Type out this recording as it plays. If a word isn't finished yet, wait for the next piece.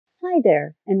Hi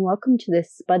there, and welcome to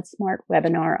this Spud Smart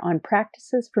webinar on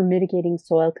practices for mitigating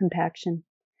soil compaction.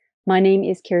 My name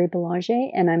is Carrie Belanger,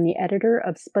 and I'm the editor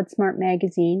of Spud Smart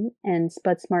magazine and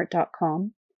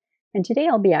spudsmart.com, and today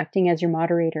I'll be acting as your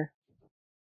moderator.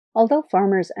 Although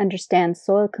farmers understand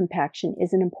soil compaction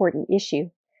is an important issue,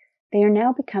 they are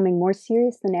now becoming more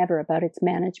serious than ever about its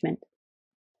management.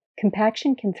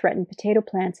 Compaction can threaten potato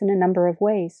plants in a number of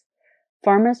ways.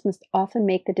 Farmers must often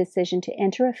make the decision to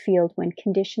enter a field when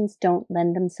conditions don't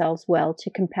lend themselves well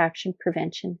to compaction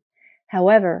prevention.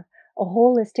 However, a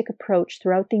holistic approach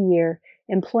throughout the year,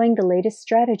 employing the latest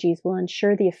strategies, will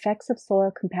ensure the effects of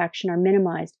soil compaction are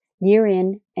minimized year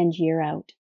in and year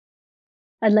out.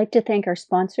 I'd like to thank our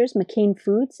sponsors, McCain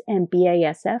Foods and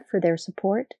BASF, for their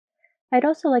support. I'd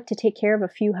also like to take care of a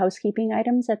few housekeeping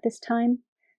items at this time.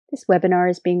 This webinar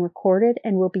is being recorded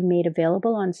and will be made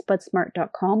available on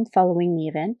spudsmart.com following the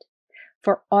event.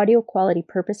 For audio quality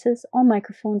purposes, all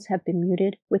microphones have been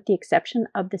muted with the exception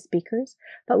of the speakers,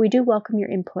 but we do welcome your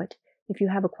input. If you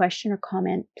have a question or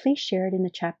comment, please share it in the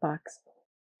chat box.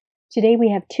 Today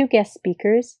we have two guest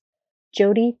speakers.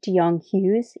 Jodi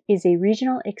DeJong-Hughes is a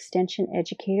regional extension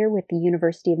educator with the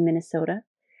University of Minnesota,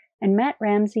 and Matt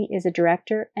Ramsey is a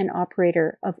director and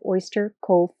operator of Oyster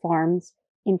Cove Farms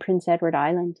in Prince Edward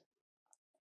Island.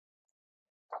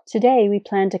 Today, we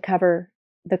plan to cover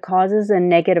the causes and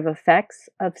negative effects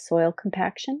of soil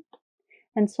compaction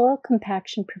and soil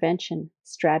compaction prevention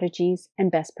strategies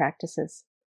and best practices.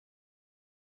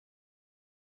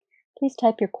 Please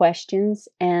type your questions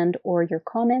and/or your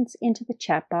comments into the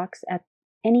chat box at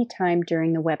any time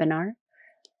during the webinar,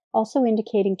 also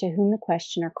indicating to whom the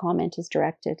question or comment is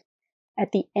directed.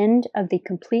 At the end of the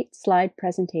complete slide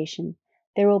presentation,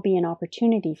 there will be an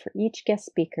opportunity for each guest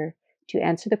speaker to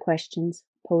answer the questions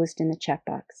posed in the chat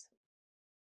box.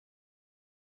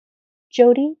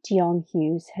 Jodi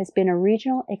DeJong-Hughes has been a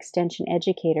regional extension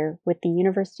educator with the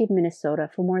University of Minnesota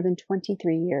for more than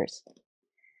 23 years.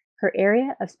 Her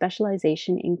area of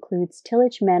specialization includes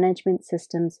tillage management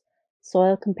systems,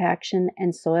 soil compaction,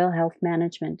 and soil health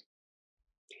management.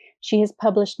 She has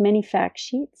published many fact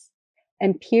sheets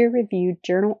and peer-reviewed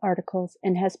journal articles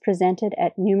and has presented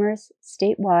at numerous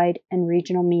statewide and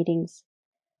regional meetings.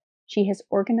 She has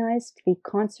organized the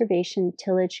Conservation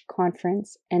Tillage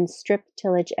Conference and Strip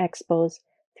Tillage Expos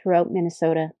throughout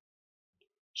Minnesota.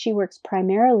 She works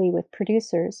primarily with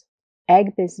producers,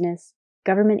 ag business,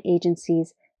 government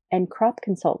agencies, and crop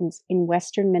consultants in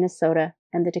western Minnesota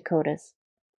and the Dakotas.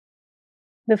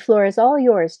 The floor is all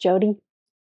yours, Jodi.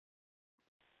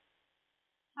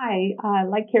 Hi,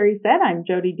 like Carrie said, I'm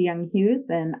Jodi DeJong-Hughes,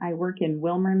 and I work in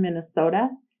Willmar, Minnesota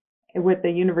with the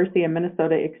University of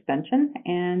Minnesota Extension.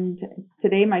 And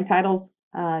today my title's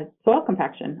Soil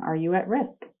Compaction, Are You at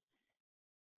Risk?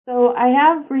 So I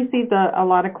have received a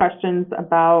lot of questions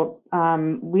about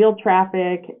wheel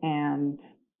traffic and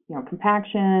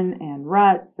compaction and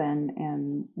ruts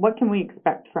and what can we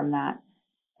expect from that.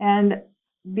 And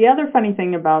the other funny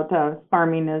thing about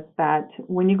farming is that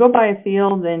when you go by a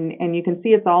field and you can see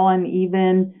it's all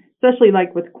uneven, especially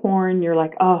like with corn, you're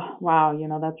like, oh, wow,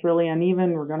 that's really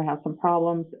uneven. We're going to have some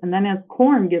problems. And then as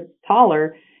corn gets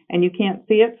taller and you can't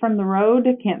see it from the road,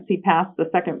 can't see past the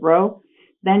second row,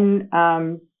 then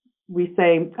we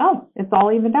say, oh, it's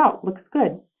all evened out. Looks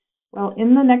good. Well,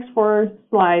 in the next 4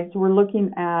 slides, we're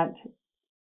looking at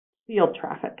field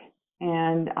traffic.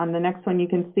 And on the next one, you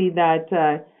can see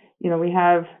that we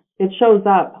have, it shows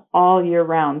up all year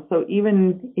round. So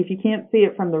even if you can't see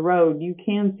it from the road, you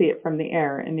can see it from the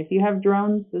air. And if you have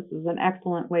drones, this is an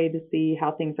excellent way to see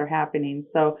how things are happening.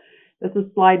 So this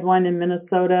is slide 1 in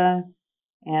Minnesota.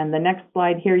 And the next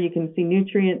slide here, you can see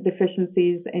nutrient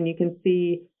deficiencies, and you can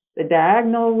see the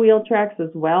diagonal wheel tracks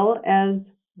as well as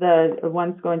the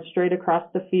ones going straight across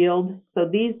the field. So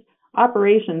these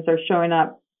operations are showing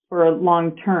up for a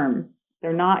long term.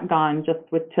 They're not gone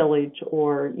just with tillage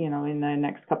or, in the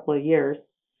next couple of years.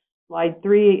 Slide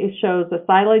 3 shows a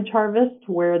silage harvest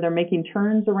where they're making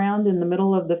turns around in the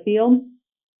middle of the field.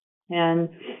 And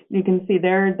you can see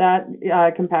there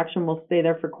that compaction will stay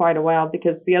there for quite a while,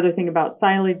 because the other thing about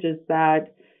silage is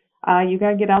that you got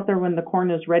to get out there when the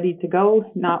corn is ready to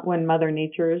go, not when Mother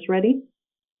Nature is ready.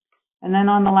 And then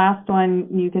on the last one,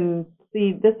 you can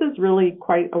see this is really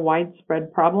quite a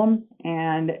widespread problem,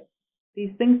 and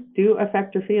these things do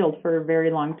affect your field for a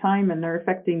very long time, and they're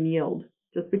affecting yield.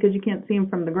 Just because you can't see them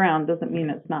from the ground doesn't mean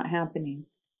it's not happening.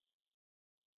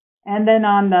 And then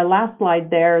on the last slide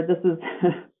there, this is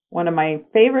one of my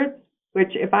favorites,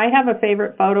 which if I have a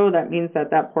favorite photo, that means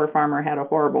that poor farmer had a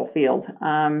horrible field.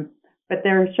 But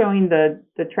they're showing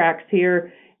the tracks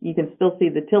here. You can still see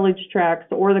the tillage tracks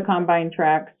or the combine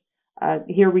tracks.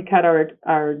 Here we cut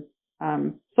our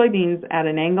soybeans at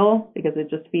an angle because it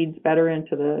just feeds better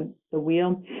into the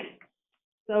wheel.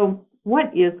 So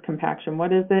what is compaction?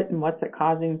 What is it, and what's it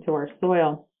causing to our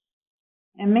soil?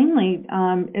 And mainly,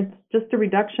 it's just a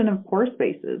reduction of pore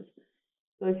spaces.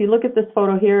 So if you look at this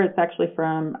photo here, it's actually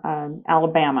from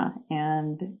Alabama.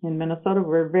 And in Minnesota,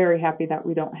 we're very happy that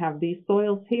we don't have these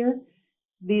soils here.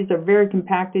 These are very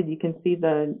compacted. You can see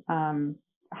the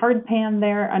hard pan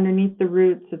there underneath the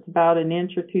roots. It's about an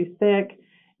inch or two thick.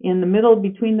 In the middle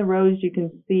between the rows, you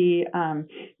can see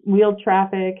wheel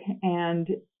traffic. And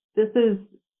this is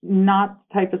not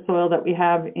the type of soil that we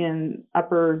have in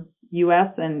upper U.S.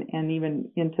 and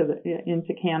even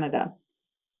into Canada.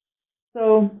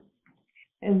 So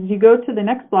as you go to the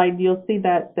next slide, you'll see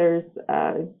that there's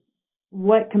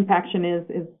what compaction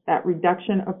is that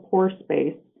reduction of pore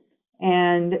space.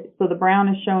 And so the brown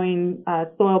is showing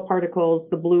soil particles,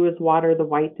 the blue is water, the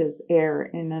white is air.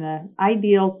 And in an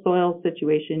ideal soil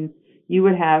situation, you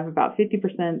would have about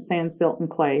 50% sand, silt, and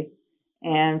clay,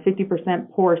 and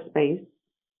 50% pore space.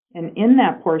 And in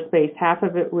that pore space, half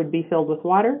of it would be filled with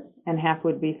water and half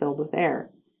would be filled with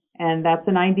air. And that's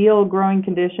an ideal growing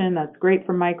condition. That's great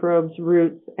for microbes,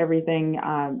 roots, everything,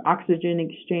 oxygen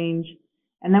exchange.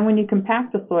 And then when you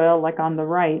compact the soil, like on the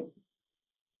right,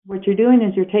 what you're doing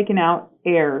is you're taking out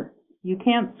air. You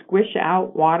can't squish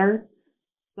out water,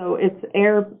 so it's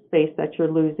air space that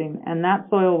you're losing. And that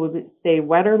soil will stay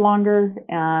wetter longer,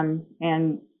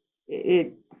 and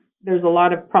there's a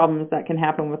lot of problems that can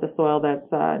happen with a soil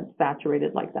that's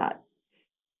saturated like that.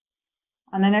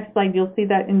 On the next slide, you'll see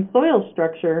that in soil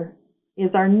structure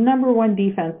is our number one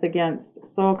defense against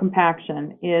soil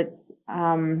compaction. It's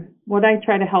what I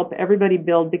try to help everybody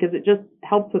build because it just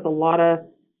helps with a lot of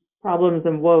problems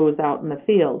and woes out in the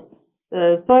field.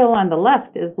 The soil on the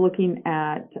left is looking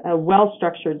at a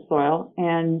well-structured soil,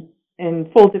 and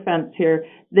in full defense here,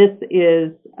 this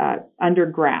is under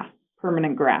grass,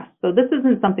 permanent grass. So this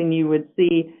isn't something you would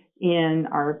see in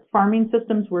our farming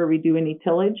systems where we do any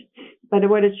tillage, but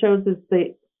what it shows is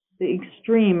the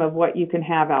extreme of what you can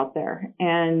have out there,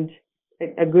 and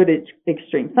a good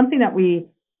extreme, something that we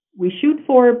shoot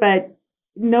for, but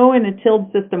no, in a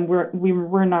tilled system,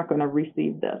 we're not going to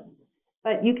receive this.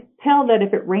 But you can tell that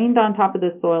if it rained on top of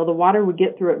the soil, the water would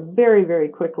get through it very, very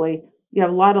quickly. You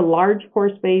have a lot of large pore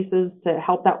spaces to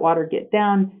help that water get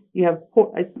down. You have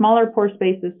smaller pore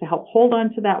spaces to help hold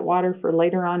on to that water for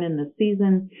later on in the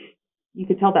season. You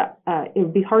could tell that it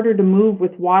would be harder to move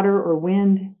with water or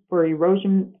wind for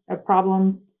erosion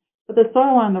problems. But the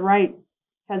soil on the right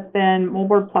has been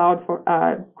moldboard plowed for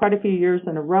quite a few years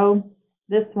in a row.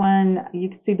 This one, you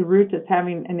can see the root is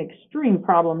having an extreme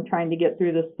problem trying to get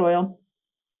through the soil.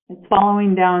 It's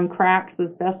following down cracks as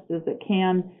best as it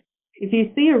can. If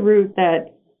you see a root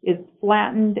that is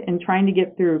flattened and trying to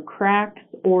get through cracks,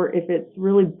 or if it's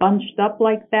really bunched up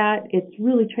like that, it's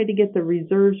really trying to get the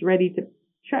reserves ready to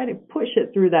try to push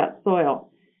it through that soil.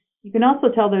 You can also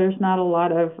tell there's not a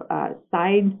lot of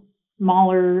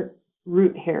smaller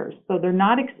root hairs. So they're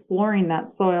not exploring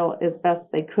that soil as best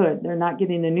they could. They're not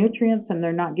getting the nutrients and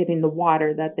they're not getting the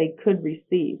water that they could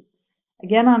receive.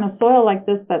 Again, on a soil like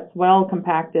this that's well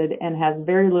compacted and has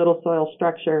very little soil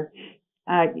structure,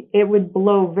 it would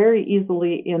blow very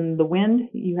easily in the wind.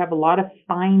 You have a lot of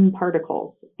fine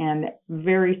particles and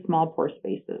very small pore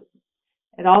spaces.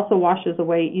 It also washes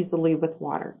away easily with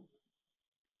water.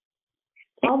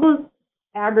 All those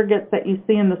aggregates that you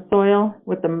see in the soil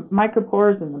with the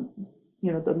micropores and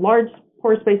the large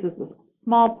pore spaces, the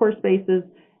small pore spaces,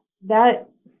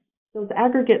 those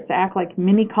aggregates act like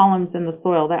mini columns in the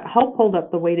soil that help hold up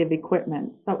the weight of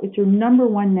equipment. So it's your number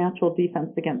one natural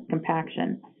defense against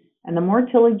compaction. And the more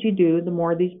tillage you do, the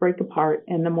more these break apart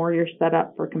and the more you're set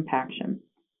up for compaction.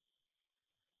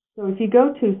 So if you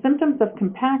go to symptoms of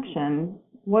compaction,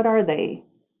 what are they?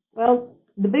 Well,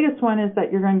 the biggest one is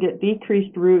that you're going to get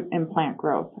decreased root and plant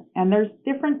growth. And there's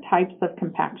different types of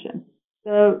compaction.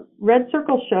 The red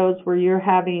circle shows where you're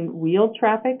having wheel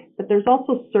traffic, but there's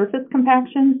also surface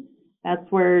compaction. That's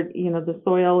where, the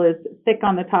soil is thick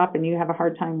on the top and you have a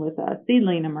hard time with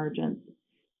seedling emergence.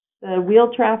 The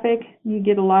wheel traffic, you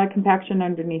get a lot of compaction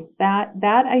underneath that.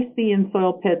 That I see in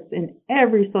soil pits. In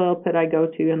every soil pit I go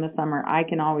to in the summer, I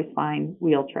can always find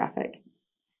wheel traffic.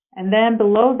 And then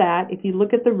below that, if you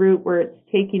look at the root where it's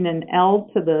taking an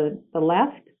L to the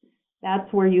left,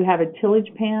 that's where you have a tillage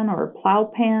pan or a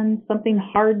plow pan, something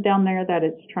hard down there that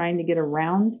it's trying to get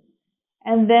around.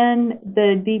 And then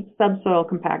the deep subsoil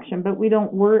compaction, but we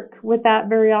don't work with that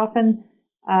very often.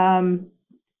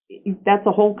 That's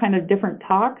a whole kind of different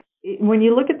talk. When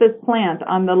you look at this plant,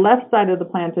 on the left side of the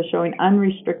plant is showing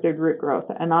unrestricted root growth,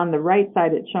 and on the right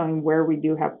side it's showing where we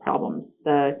do have problems.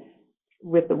 The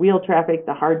with the wheel traffic,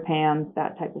 the hard pans,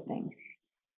 that type of thing.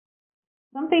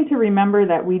 Something to remember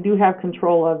that we do have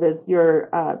control of is your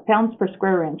pounds per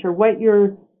square inch, or what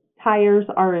your tires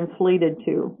are inflated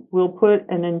to. We'll put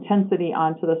an intensity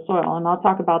onto the soil, and I'll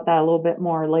talk about that a little bit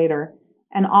more later.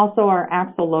 And also our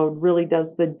axle load really does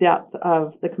the depth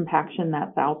of the compaction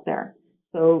that's out there.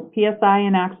 So PSI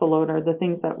and axle load are the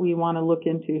things that we want to look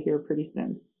into here pretty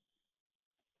soon.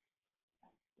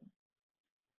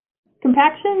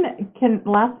 Compaction can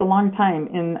last a long time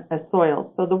in a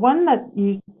soil. So the one that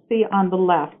you see on the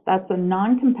left, that's a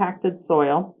non-compacted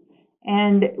soil.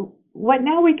 And what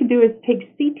now we can do is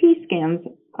take CT scans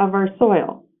of our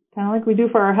soil. Kind of like we do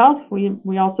for our health,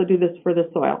 we also do this for the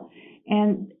soil.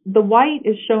 And the white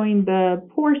is showing the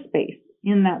pore space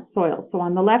in that soil. So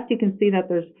on the left, you can see that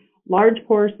there's large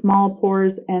pores, small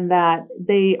pores, and that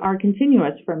they are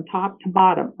continuous from top to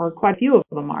bottom, or quite a few of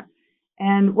them are.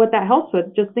 And what that helps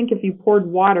with, just think if you poured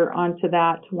water onto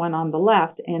that one on the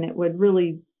left, and it would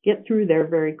really get through there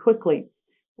very quickly.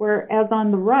 Whereas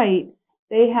on the right,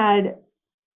 they had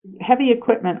heavy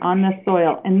equipment on the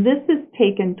soil, and this is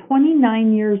taken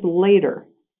 29 years later.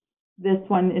 This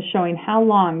one is showing how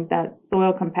long that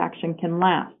soil compaction can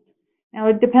last. Now,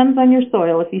 it depends on your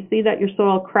soil. If you see that your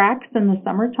soil cracks in the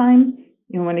summertime,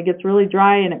 when it gets really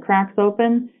dry and it cracks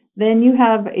open, then you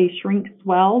have a shrink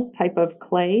swell type of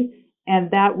clay,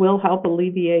 and that will help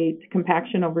alleviate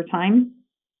compaction over time.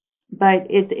 But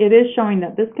it is showing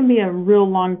that this can be a real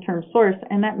long-term source,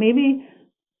 and that maybe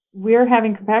we're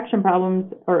having compaction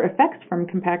problems or effects from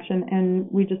compaction, and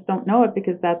we just don't know it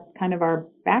because that's kind of our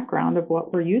background of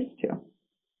what we're used to.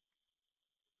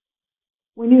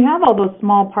 When you have all those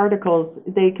small particles,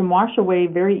 they can wash away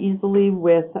very easily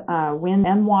with wind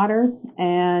and water,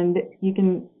 and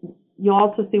you'll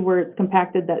also see where it's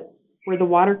compacted, that where the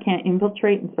water can't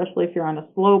infiltrate, especially if you're on a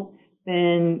slope,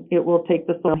 then it will take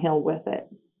the soil hill with it.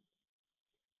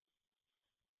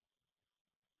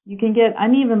 You can get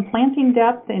uneven planting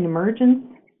depth and emergence,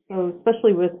 so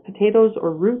especially with potatoes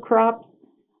or root crops,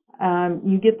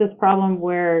 you get this problem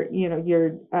where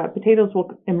your potatoes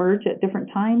will emerge at different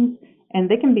times, and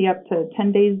they can be up to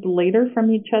 10 days later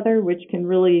from each other, which can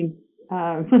really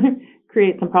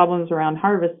create some problems around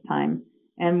harvest time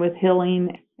and with hilling.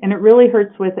 And it really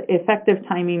hurts with effective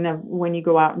timing of when you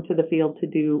go out into the field to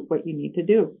do what you need to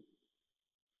do.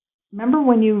 Remember,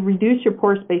 when you reduce your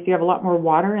pore space, you have a lot more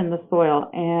water in the soil,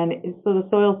 and so the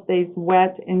soil stays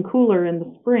wet and cooler in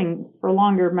the spring for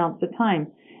longer amounts of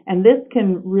time. And this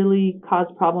can really cause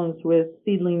problems with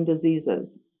seedling diseases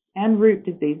and root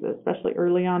diseases, especially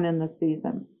early on in the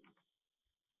season.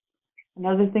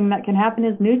 Another thing that can happen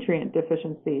is nutrient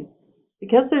deficiencies.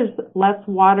 Because there's less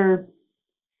water,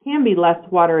 can be less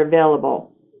water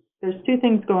available. There's two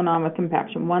things going on with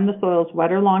compaction. One, the soil is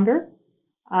wetter longer.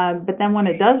 But then when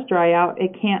it does dry out,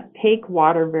 it can't take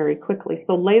water very quickly.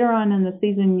 So later on in the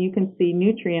season, you can see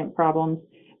nutrient problems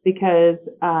because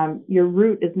your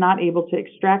root is not able to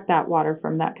extract that water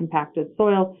from that compacted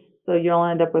soil. So you'll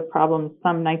end up with problems,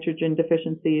 some nitrogen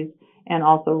deficiencies, and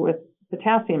also with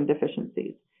potassium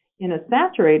deficiencies. In a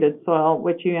saturated soil,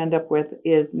 what you end up with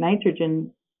is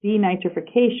nitrogen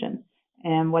denitrification.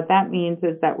 And what that means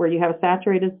is that where you have a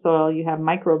saturated soil, you have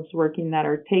microbes working that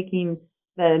are taking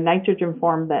the nitrogen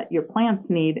form that your plants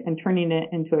need and turning it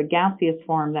into a gaseous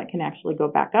form that can actually go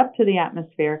back up to the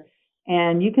atmosphere.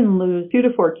 And you can lose 2 to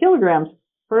 4 kilograms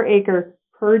per acre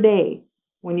per day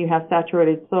when you have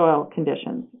saturated soil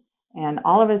conditions. And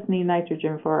all of us need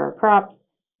nitrogen for our crops,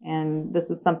 and this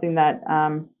is something that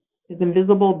is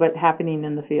invisible but happening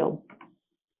in the field.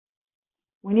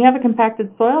 When you have a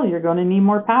compacted soil, you're going to need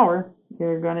more power.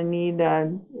 You're going to need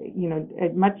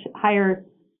a much higher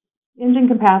engine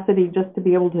capacity just to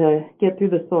be able to get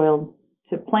through the soil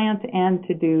to plant and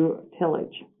to do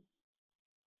tillage.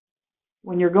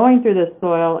 When you're going through the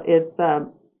soil, it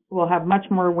will have much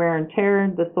more wear and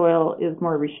tear. The soil is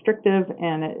more restrictive,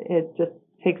 and it just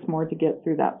takes more to get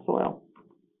through that soil.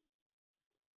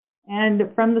 And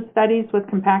from the studies with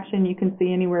compaction, you can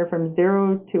see anywhere from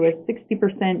 0 to a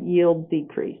 60% yield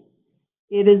decrease.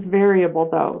 It is variable,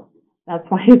 though. That's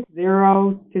why it's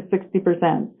 0 to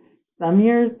 60%. Some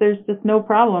years, there's just no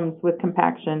problems with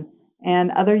compaction.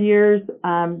 And other years,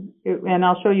 and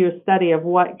I'll show you a study of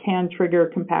what can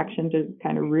trigger compaction to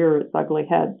kind of rear its ugly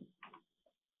head.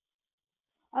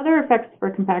 Other effects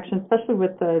for compaction, especially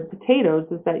with the potatoes,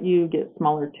 is that you get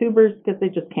smaller tubers because they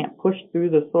just can't push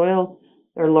through the soil.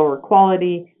 They're lower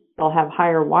quality. They'll have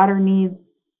higher water needs.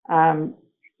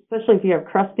 Especially if you have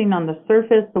crusting on the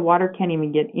surface, the water can't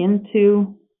even get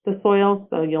into the soil,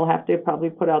 so you'll have to probably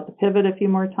put out the pivot a few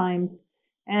more times.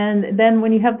 And then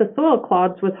when you have the soil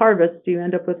clods with harvest, you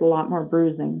end up with a lot more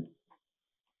bruising.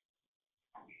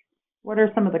 What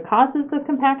are some of the causes of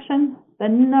compaction? The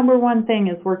number one thing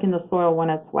is working the soil when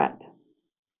it's wet.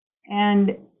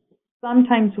 And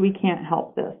sometimes we can't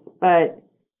help this, but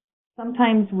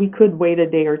sometimes we could wait a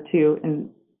day or two, and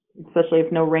especially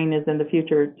if no rain is in the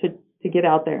future, to get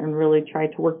out there and really try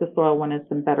to work the soil when it's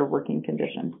in better working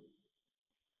condition.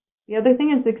 The other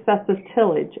thing is excessive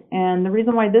tillage, and the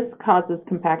reason why this causes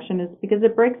compaction is because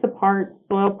it breaks apart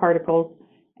soil particles,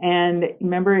 and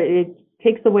remember, it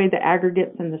takes away the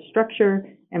aggregates in the structure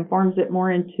and forms it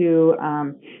more into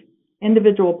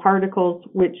individual particles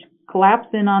which collapse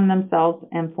in on themselves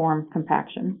and form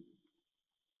compaction.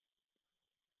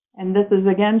 And this is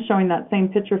again showing that same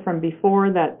picture from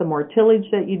before, that the more tillage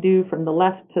that you do from the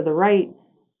left to the right,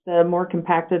 the more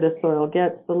compacted a soil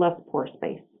gets, the less pore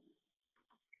space.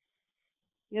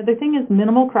 The other thing is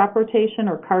minimal crop rotation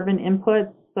or carbon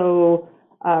inputs. So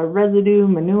residue,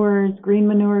 manures, green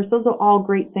manures, those are all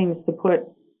great things to put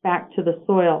back to the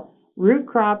soil. Root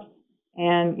crops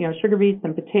and sugar beets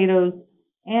and potatoes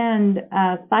and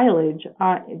silage,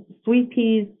 sweet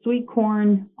peas, sweet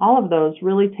corn, all of those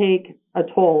really take a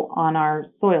toll on our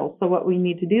soil. So what we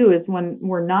need to do is, when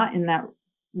we're not in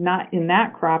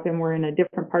that crop and we're in a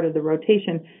different part of the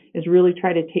rotation, is really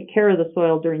try to take care of the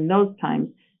soil during those times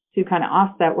to kind of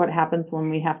offset what happens when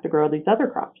we have to grow these other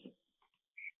crops.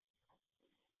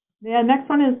 The next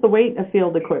one is the weight of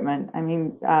field equipment. I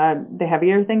mean, the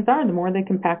heavier things are, the more they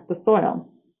compact the soil.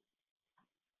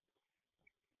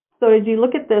 So as you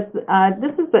look at this,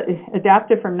 this is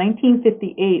adapted from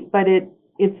 1958, but it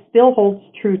still holds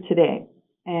true today.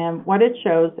 And what it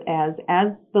shows as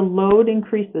the load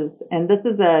increases, and this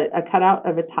is a cutout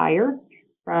of a tire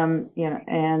from,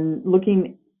 and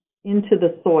looking into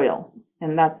the soil,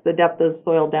 and that's the depth of the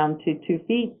soil down to 2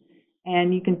 feet.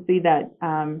 And you can see that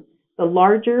the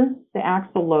larger the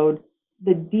axle load,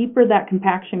 the deeper that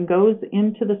compaction goes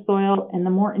into the soil and the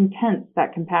more intense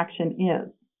that compaction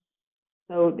is.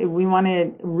 So we want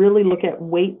to really look at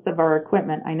weights of our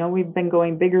equipment. I know we've been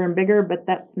going bigger and bigger, but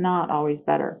that's not always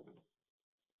better.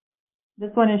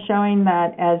 This one is showing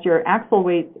that as your axle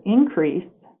weights increase,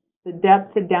 the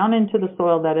depth down into the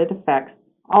soil that it affects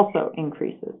also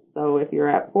increases. So if you're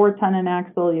at 4 ton an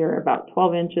axle, you're about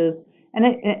 12 inches,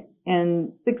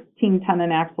 and 16 ton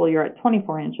an axle, you're at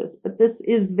 24 inches. But this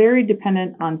is very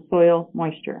dependent on soil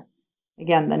moisture.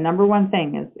 Again, the number one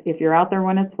thing is, if you're out there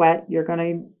when it's wet, you're going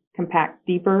to compact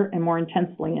deeper and more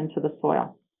intensely into the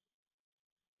soil.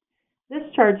 This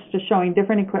chart's just showing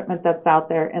different equipment that's out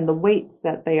there and the weights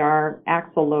that they are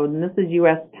axle load, and this is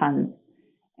U.S. tons.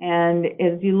 And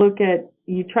as you look at,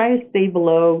 you try to stay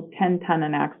below 10 ton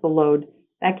an axle load.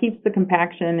 That keeps the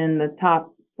compaction in the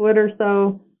top foot or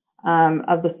so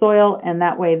of the soil, and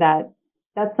that way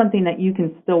that's something that you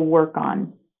can still work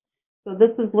on. So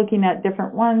this is looking at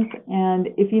different ones, and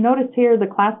if you notice here, the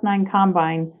Class 9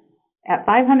 combine at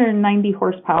 590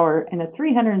 horsepower and a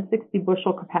 360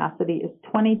 bushel capacity is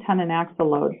 20 ton an axle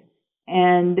load.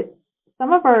 And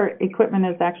some of our equipment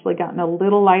has actually gotten a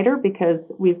little lighter because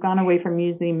we've gone away from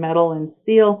using metal and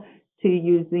steel to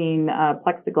using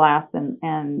plexiglass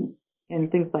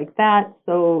and things like that.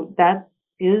 So that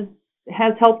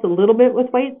has helped a little bit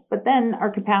with weights, but then our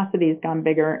capacity has gone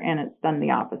bigger and it's done the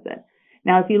opposite.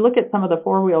 Now, if you look at some of the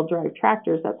four-wheel drive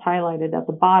tractors that's highlighted at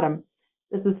the bottom,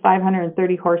 this is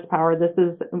 530 horsepower. This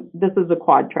is a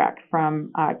quad track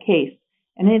from Case,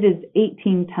 and it is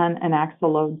 18 ton an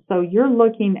axle load. So you're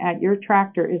looking at your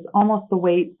tractor is almost the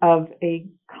weight of a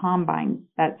combine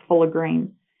that's full of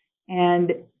grain.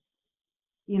 And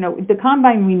the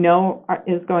combine we know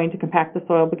is going to compact the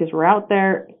soil because we're out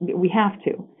there. We have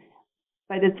to.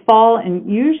 But it's fall,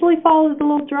 and usually fall is a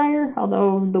little drier,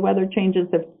 although the weather changes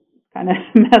have kind of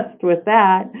messed with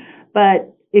that.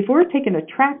 But if we're taking a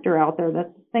tractor out there that's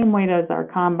the same weight as our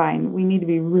combine, we need to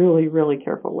be really, really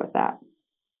careful with that.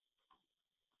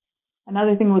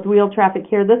 Another thing with wheel traffic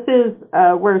here, this is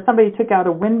where somebody took out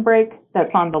a windbreak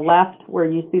that's on the left, where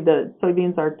you see the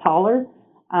soybeans are taller.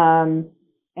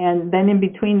 And then in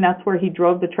between, that's where he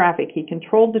drove the traffic. He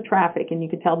controlled the traffic, and you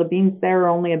could tell the beans there are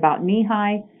only about knee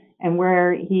high. And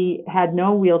where he had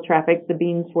no wheel traffic, the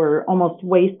beans were almost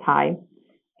waist high.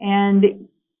 And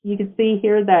you can see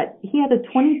here that he had a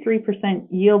 23%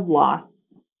 yield loss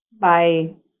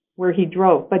by where he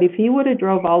drove. But if he would have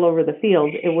drove all over the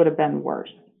field, it would have been worse.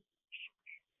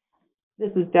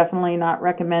 This is definitely not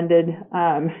recommended.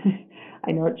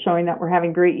 I know it's showing that we're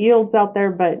having great yields out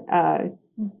there, but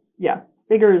yeah,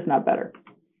 bigger is not better.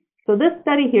 So this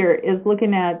study here is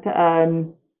looking at,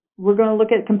 we're going to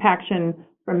look at compaction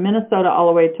from Minnesota all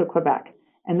the way to Quebec.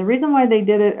 And the reason why they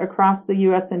did it across the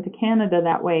U.S. into Canada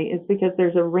that way is because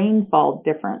there's a rainfall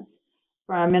difference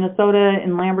From Minnesota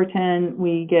and Lamberton,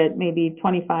 we get maybe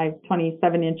 25,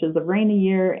 27 inches of rain a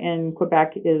year, and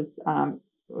Quebec is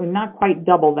not quite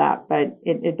double that, but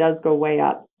it does go way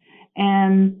up.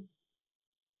 And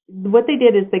what they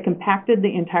did is they compacted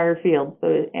the entire field.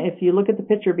 So if you look at the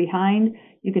picture behind,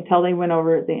 you can tell they went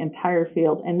over the entire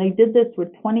field. And they did this with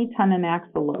 20-ton an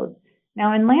axle load.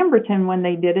 Now in Lamberton, when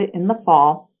they did it in the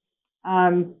fall,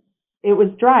 it was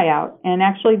dry out, and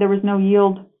actually there was no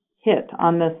yield hit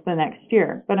on this the next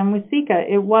year. But in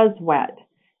Waseca, it was wet.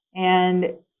 And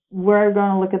we're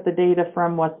going to look at the data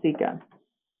from Waseca.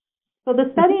 So the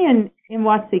study in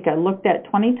Waseca looked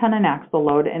at 20-ton an axle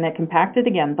load, and it compacted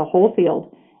again the whole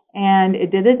field. And it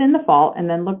did it in the fall, and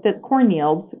then looked at corn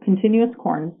yields, continuous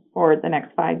corn, for the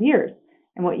next 5 years.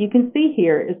 And what you can see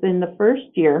here is in the first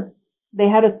year, they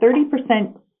had a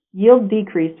 30% yield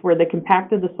decrease where they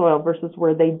compacted the soil versus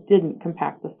where they didn't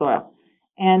compact the soil.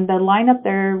 And the line up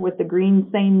there with the green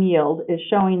same yield is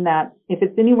showing that if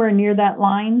it's anywhere near that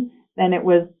line, then it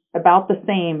was about the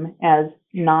same as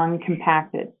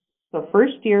non-compacted. So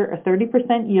first year, a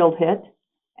 30% yield hit.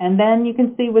 And then you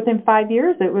can see within 5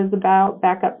 years, it was about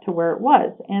back up to where it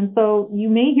was. And so you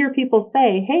may hear people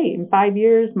say, hey, in 5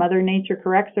 years, Mother Nature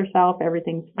corrects herself,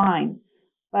 everything's fine.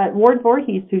 But Ward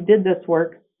Voorhees, who did this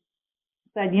work,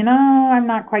 said, you know, I'm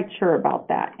not quite sure about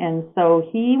that. And so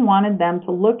he wanted them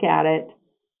to look at it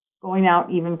going out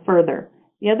even further.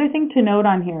 The other thing to note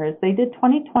on here is they did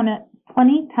 20-ton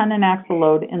an axle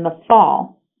load in the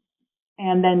fall,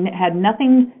 and then had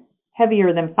nothing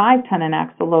heavier than 5-ton an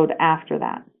axle load after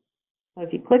that. So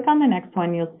if you click on the next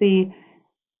one, you'll see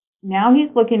now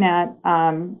he's looking at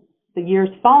the years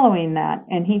following that,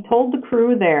 and he told the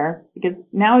crew there, because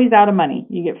now he's out of money,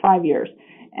 you get 5 years,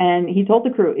 and he told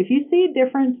the crew, if you see a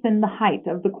difference in the height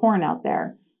of the corn out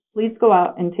there, please go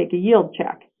out and take a yield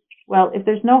check. Well, if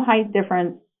there's no height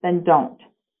difference, then don't.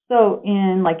 So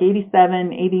in like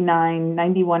 87, 89,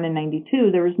 91, and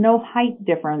 92, there was no height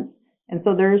difference, and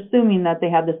so they're assuming that they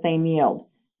had the same yield.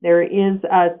 There is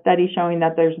a study showing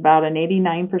that there's about an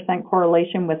 89%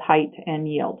 correlation with height and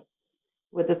yield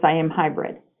with the Siam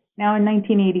hybrid. Now in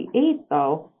 1988,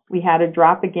 though, we had a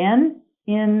drop again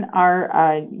in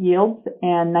our yields,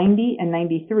 and 90 and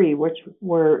 93, which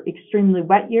were extremely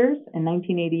wet years, and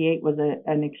 1988 was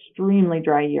an extremely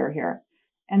dry year here.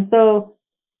 And so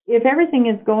if everything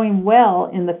is going well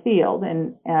in the field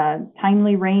and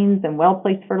timely rains and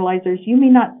well-placed fertilizers, you may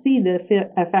not see the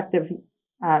effect of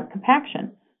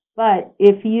compaction. But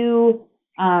if you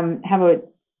have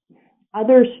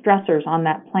other stressors on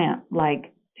that plant,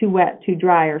 like too wet, too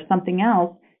dry, or something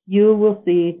else, you will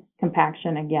see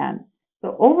compaction again.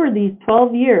 So over these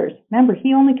 12 years, remember,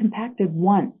 he only compacted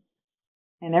once,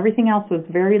 and everything else was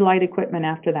very light equipment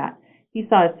after that. He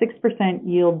saw a 6%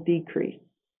 yield decrease.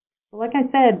 So like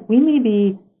I said, we may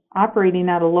be operating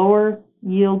at a lower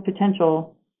yield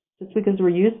potential just because we're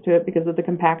used to it because of the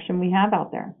compaction we have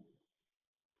out there.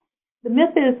 The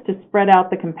myth is to spread out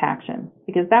the compaction,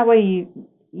 because that way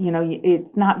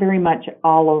it's not very much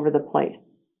all over the place.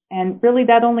 And really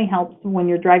that only helps when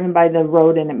you're driving by the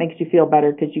road and it makes you feel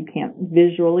better because you can't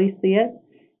visually see it.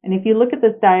 And if you look at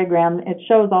this diagram, it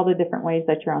shows all the different ways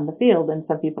that you're on the field. And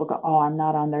some people go, oh, I'm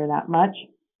not on there that much.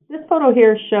 This photo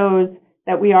here shows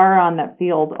that we are on that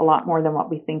field a lot more than what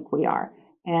we think we are.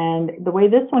 And the way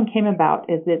this one came about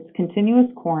is it's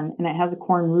continuous corn, and it has a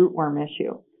corn rootworm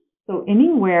issue. So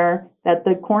anywhere that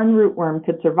the corn rootworm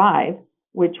could survive,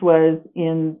 which was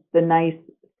in the nice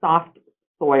soft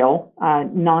soil,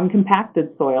 non-compacted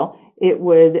soil, it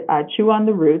would chew on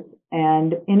the roots,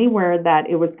 and anywhere that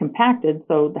it was compacted,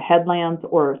 so the headlands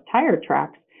or tire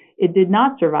tracks, it did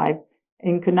not survive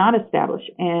and could not establish,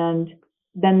 and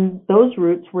then those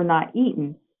roots were not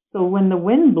eaten. So when the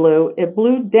wind blew, it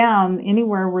blew down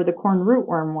anywhere where the corn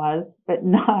rootworm was, but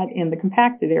not in the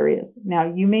compacted areas.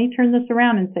 Now, you may turn this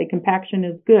around and say compaction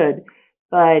is good,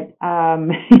 but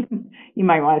you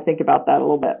might want to think about that a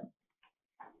little bit.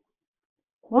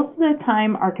 Most of the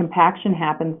time, our compaction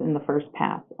happens in the first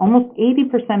pass. Almost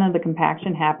 80% of the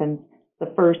compaction happens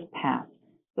the first pass.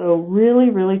 So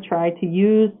really, really try to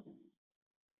use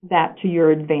that to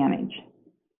your advantage.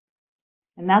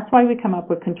 And that's why we come up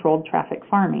with controlled traffic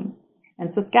farming.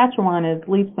 And Saskatchewan is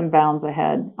leaps and bounds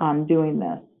ahead on doing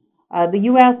this. The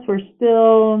U.S., we're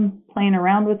still playing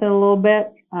around with it a little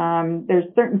bit. There's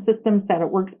certain systems that it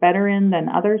works better in than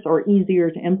others, or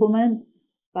easier to implement.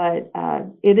 But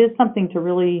it is something to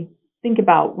really think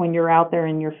about when you're out there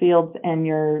in your fields and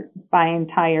you're buying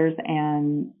tires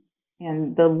and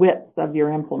the widths of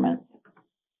your implements.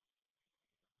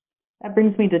 That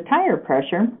brings me to tire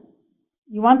pressure.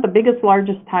 You want the biggest,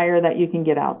 largest tire that you can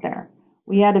get out there.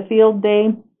 We had a field day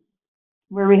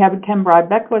where we have Ken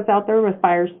Broadbeck was out there with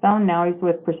Firestone. Now he's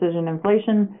with Precision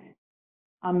Inflation.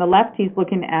 On the left, he's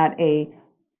looking at a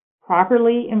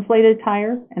properly inflated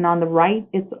tire, and on the right,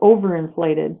 it's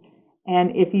overinflated.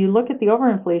 And if you look at the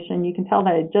overinflation, you can tell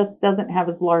that it just doesn't have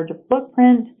as large a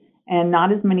footprint and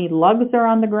not as many lugs are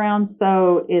on the ground,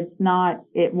 so it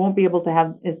won't be able to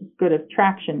have as good of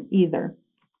traction either.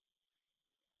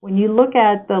 When you look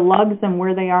at the lugs and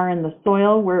where they are in the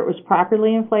soil, where it was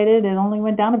properly inflated, it only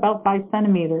went down about 5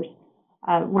 centimeters.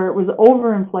 Where it was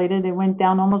overinflated, it went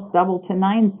down almost double to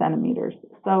 9 centimeters.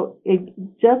 So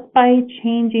just by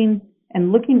changing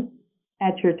and looking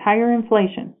at your tire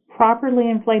inflation, properly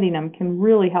inflating them can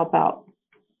really help out.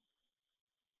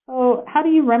 So how do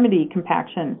you remedy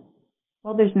compaction?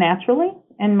 Well, there's naturally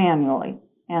and manually.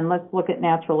 And let's look at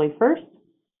naturally first.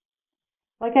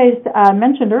 Like I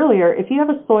mentioned earlier, if you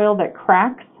have a soil that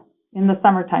cracks in the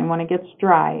summertime when it gets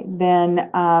dry, then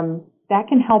that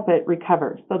can help it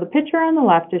recover. So the picture on the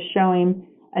left is showing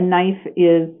a knife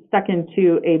is stuck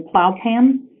into a plow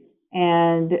pan.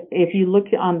 And if you look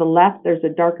on the left, there's a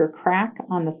darker crack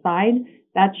on the side.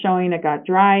 That's showing it got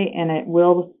dry and it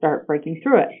will start breaking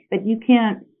through it. But you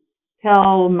can't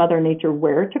tell Mother Nature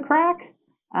where to crack.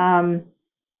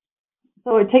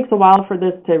 So it takes a while for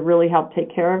this to really help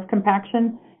take care of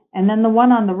compaction. And then the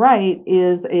one on the right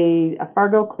is a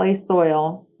Fargo clay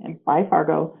soil, and by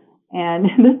Fargo, and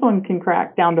this one can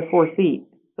crack down to 4 feet,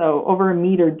 so over 1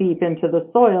 meter deep into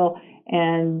the soil,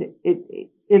 and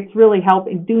it's really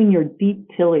helping doing your deep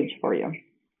tillage for you.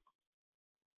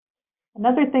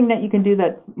 Another thing that you can do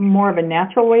that's more of a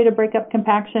natural way to break up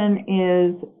compaction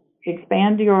is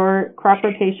expand your crop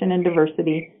rotation and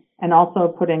diversity, and also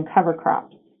put in cover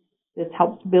crops. This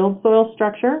helps build soil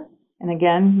structure, and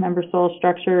again, remember, soil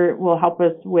structure will help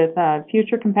us with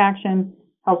future compaction,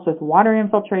 helps with water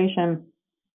infiltration,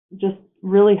 just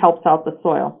really helps out the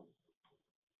soil.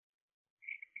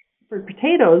 For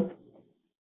potatoes,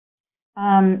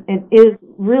 it is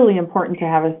really important to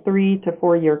have a 3 to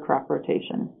 4 year crop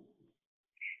rotation.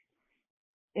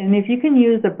 And if you can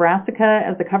use a brassica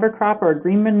as a cover crop or a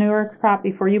green manure crop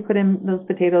before you put in those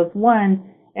potatoes,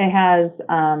 one, it has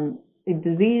a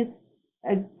disease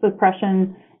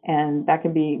suppression, and that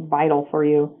can be vital for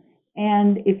you.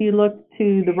 And if you look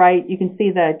to the right, you can see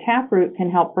the taproot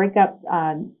can help break up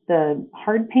the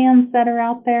hard pans that are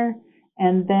out there,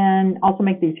 and then also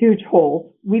make these huge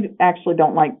holes. We actually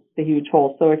don't like the huge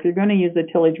holes, so if you're going to use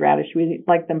a tillage radish, we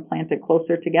like them planted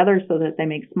closer together so that they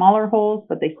make smaller holes,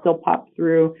 but they still pop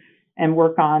through and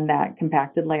work on that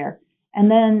compacted layer. And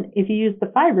then if you use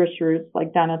the fibrous roots,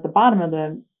 like down at the bottom of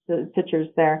the pictures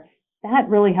there, that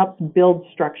really helps build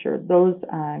structure. Those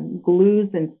glues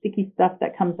and sticky stuff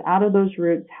that comes out of those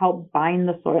roots help bind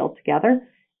the soil together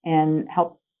and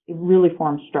help really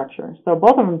form structure. So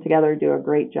both of them together do a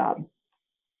great job.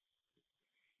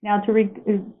 Now,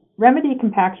 to remedy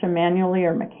compaction manually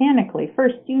or mechanically,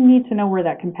 first you need to know where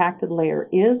that compacted layer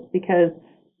is, because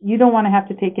you don't want to have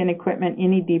to take in equipment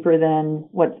any deeper than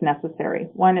what's necessary.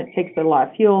 One, it takes a lot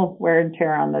of fuel, wear and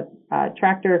tear on the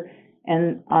tractor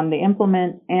and on the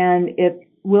implement, and it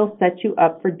will set you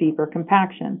up for deeper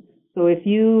compaction. So if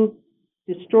you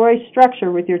destroy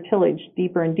structure with your tillage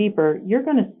deeper and deeper, you're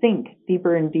going to sink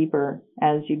deeper and deeper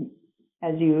as you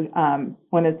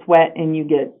when it's wet and you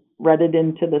get rutted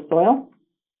into the soil.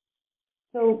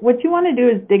 So what you want to do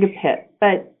is dig a pit,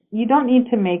 but you don't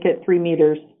need to make it 3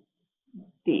 meters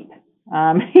deep.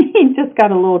 He just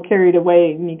got a little carried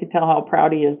away, and you can tell how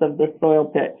proud he is of the soil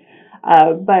pit.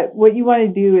 But what you want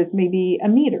to do is maybe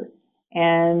 1 meter,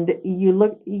 and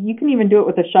you can even do it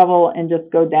with a shovel and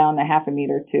just go down a half a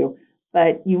meter too.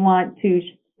 But you want to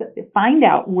find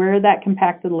out where that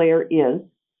compacted layer is,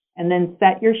 and then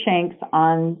set your shanks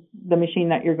on the machine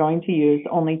that you're going to use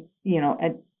only,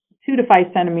 at 2 to 5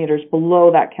 centimeters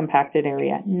below that compacted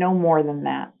area, no more than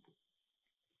that.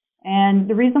 And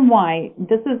the reason why,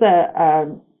 this is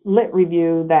a lit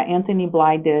review that Anthony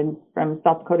Bly did from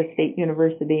South Dakota State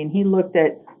University, and he looked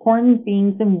at corn,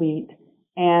 beans, and wheat,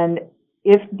 and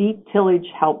if deep tillage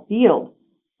helped yield.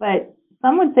 But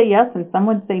some would say yes, and some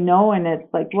would say no, and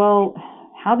it's like, well,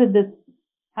 how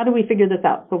do we figure this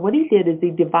out? So what he did is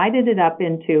he divided it up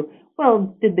into,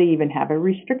 well, did they even have a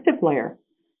restrictive layer?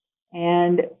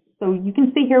 And so you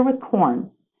can see here with corn,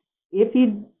 if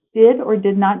you did or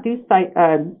did not do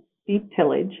deep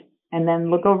tillage, and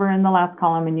then look over in the last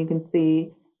column and you can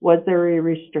see, was there a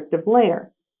restrictive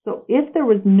layer? So if there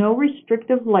was no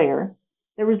restrictive layer,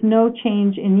 there was no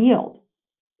change in yield.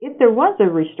 If there was a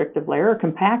restrictive layer or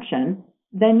compaction,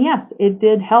 then yes, it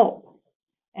did help.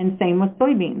 And same with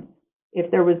soybeans.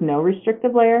 If there was no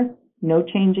restrictive layer, no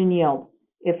change in yield.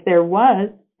 If there was,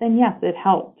 then yes, it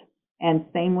helped. And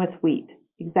same with wheat.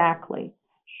 Exactly.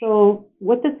 So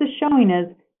what this is showing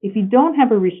is if you don't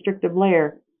have a restrictive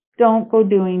layer, don't go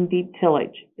doing deep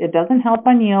tillage. It doesn't help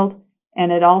on yield,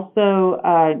 and it also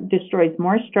destroys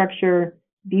more structure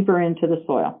deeper into the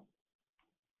soil.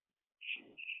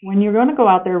 When you're going to go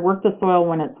out there, work the soil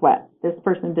when it's wet. This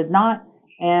person did not.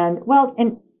 And, well,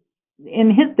 in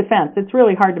his defense, it's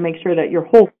really hard to make sure that your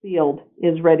whole field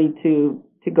is ready to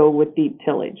go with deep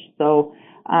tillage. So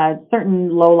certain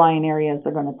low-lying areas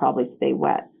are going to probably stay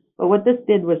wet. But what this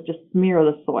did was just smear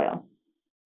the soil.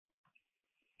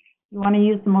 You want to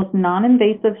use the most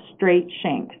non-invasive straight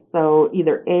shank. So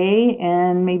either A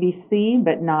and maybe C,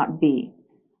 but not B.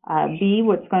 B,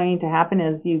 what's going to happen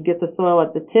is you get the soil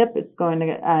at the tip, it's going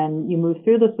to, and you move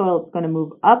through the soil, it's going to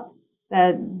move up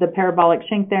the parabolic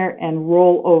shank there and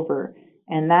roll over.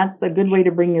 And that's a good way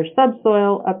to bring your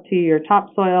subsoil up to your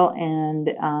topsoil,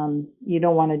 and you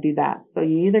don't want to do that. So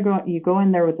you either go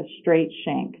in there with a straight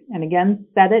shank, and again,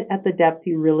 set it at the depth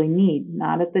you really need,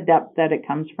 not at the depth that it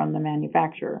comes from the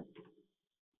manufacturer.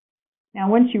 Now,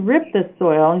 once you rip this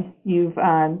soil, you've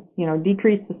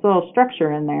decreased the soil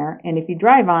structure in there, and if you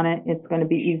drive on it, it's going to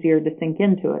be easier to sink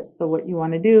into it. So what you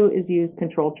want to do is use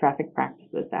controlled traffic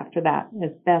practices after that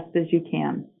as best as you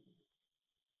can.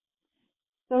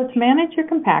 So to manage your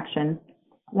compaction,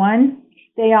 one,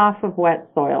 stay off of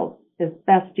wet soils as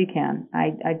best you can.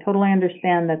 I totally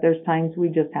understand that there's times we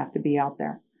just have to be out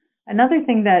there. Another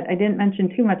thing that I didn't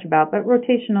mention too much about, but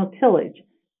rotational tillage.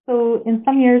 So in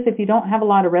some years, if you don't have a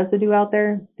lot of residue out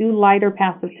there, do lighter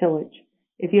passive tillage.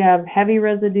 If you have heavy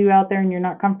residue out there and you're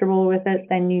not comfortable with it,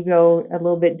 then you go a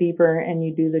little bit deeper and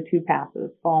you do the 2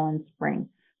 passes, fall and spring.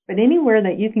 But anywhere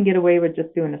that you can get away with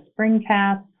just doing a spring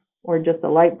pass or just a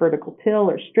light vertical till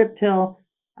or strip till,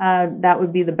 that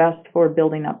would be the best for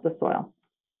building up the soil.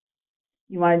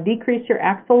 You want to decrease your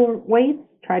axle weight.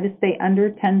 Try to stay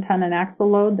under 10 ton an axle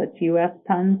load, that's US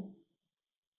tons.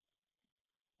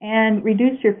 And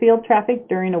reduce your field traffic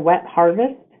during a wet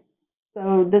harvest.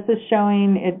 So this is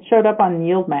showing, it showed up on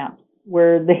yield maps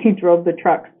where they drove the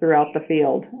trucks throughout the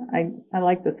field. I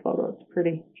like this photo, it's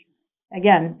pretty.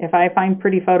 Again, if I find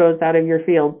pretty photos out of your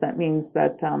fields, that means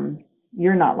that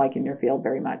you're not liking your field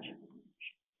very much.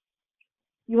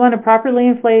 You want to properly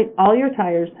inflate all your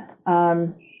tires.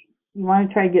 You want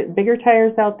to try to get bigger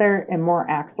tires out there and more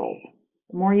axles.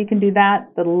 The more you can do that,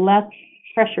 the less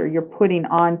pressure you're putting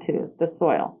onto the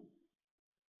soil.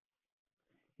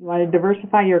 You want to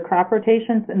diversify your crop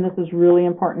rotations, and this is really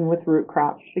important with root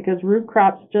crops because root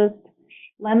crops just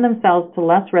lend themselves to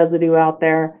less residue out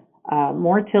there,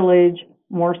 more tillage,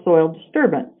 more soil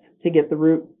disturbance to get the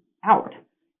root out.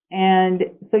 And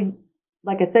so,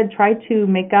 like I said, try to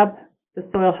make up the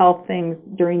soil health things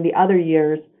during the other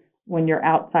years when you're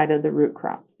outside of the root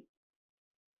crops.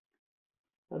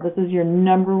 So this is your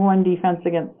 #1 defense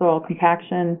against soil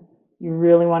compaction. You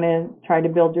really want to try to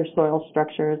build your soil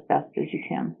structure as best as you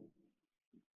can.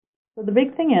 So the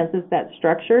big thing is that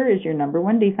structure is your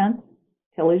 #1 defense.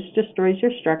 Tillage destroys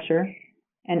your structure,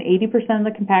 and 80% of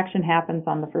the compaction happens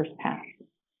on the first pass.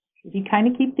 If you kind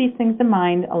of keep these things in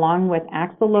mind, along with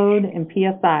axle load and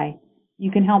PSI, you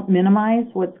can help minimize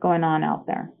what's going on out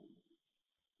there.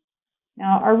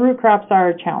 Now, our root crops are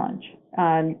a challenge.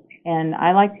 And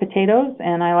I like potatoes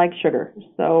and I like sugar.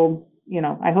 So,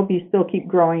 I hope you still keep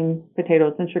growing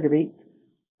potatoes and sugar beets.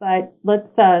 But let's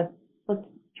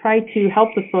try to help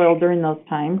the soil during those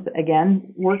times.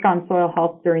 Again, work on soil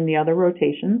health during the other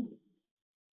rotations.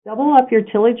 Double up your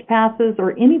tillage passes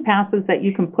or any passes that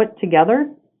you can put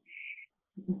together.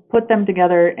 Put them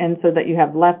together and so that you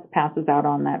have less passes out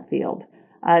on that field.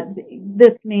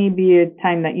 This may be a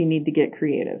time that you need to get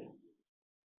creative.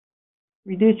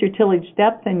 Reduce your tillage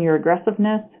depth and your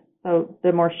aggressiveness. So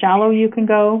the more shallow you can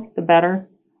go, the better.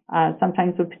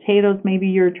 Sometimes with potatoes, maybe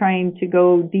you're trying to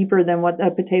go deeper than what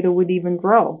a potato would even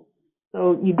grow.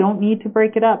 So you don't need to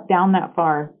break it up down that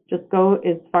far. Just go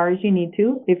as far as you need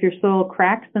to. If your soil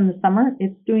cracks in the summer,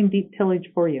 it's doing deep tillage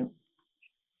for you.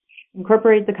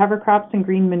 Incorporate the cover crops and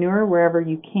green manure wherever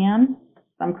you can.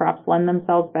 Some crops lend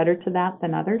themselves better to that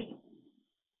than others.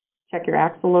 Check your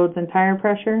axle loads and tire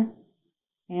pressure.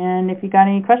 And if you got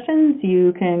any questions,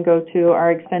 you can go to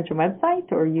our extension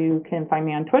website, or you can find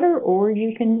me on Twitter, or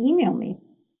you can email me.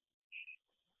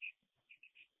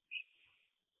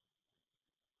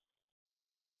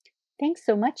 Thanks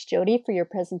so much, Jodi, for your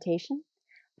presentation.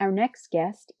 Our next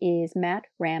guest is Matt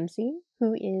Ramsey,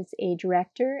 who is a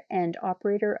director and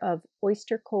operator of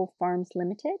Oyster Cove Farms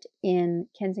Limited in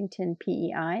Kensington,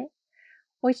 PEI.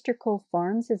 Oyster Cove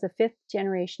Farms is a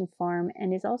 5th-generation farm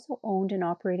and is also owned and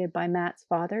operated by Matt's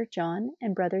father, John,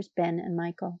 and brothers Ben and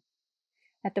Michael.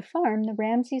 At the farm, the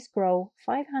Ramseys grow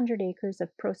 500 acres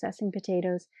of processing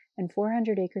potatoes and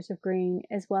 400 acres of grain,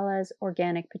 as well as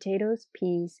organic potatoes,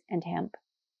 peas, and hemp.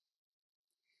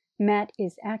 Matt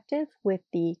is active with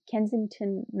the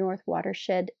Kensington North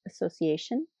Watershed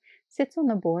Association, sits on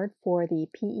the board for the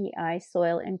PEI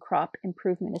Soil and Crop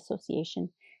Improvement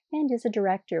Association, and is a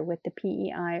director with the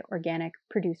PEI Organic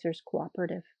Producers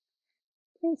Cooperative.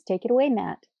 Please take it away,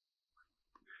 Matt.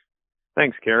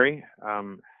 Thanks, Carrie.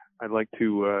 I'd like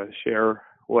to share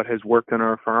what has worked on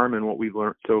our farm and what we've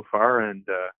learned so far. And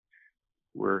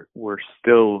we're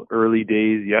still early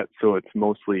days yet, so it's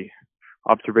mostly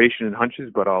observation and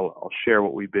hunches. But I'll share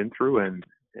what we've been through, and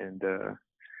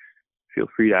feel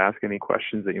free to ask any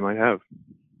questions that you might have.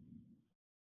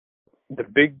 The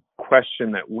big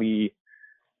question that we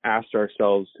asked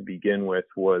ourselves to begin with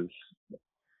was,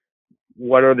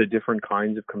 what are the different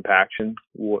kinds of compaction?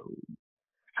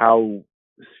 How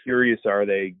serious are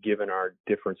they given our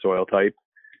different soil type?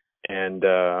 And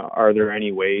are there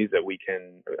any ways that we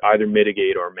can either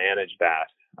mitigate or manage that?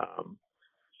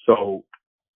 So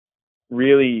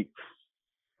really,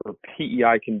 for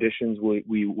PEI conditions,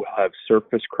 we will have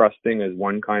surface crusting as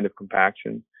one kind of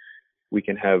compaction. We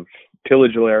can have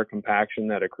tillage layer compaction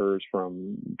that occurs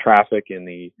from traffic in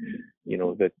the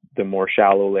more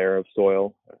shallow layer of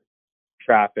soil.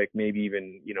 Traffic, maybe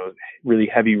even really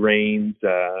heavy rains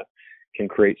can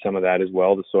create some of that as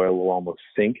well. The soil will almost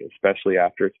sink, especially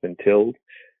after it's been tilled.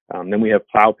 Then we have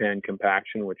plow pan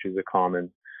compaction, which is a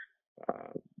common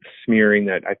smearing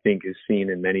that I think is seen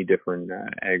in many different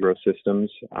agro systems.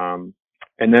 And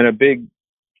then a big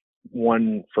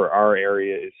one for our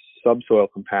area is subsoil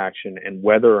compaction, and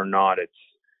whether or not it's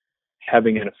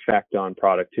having an effect on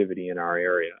productivity in our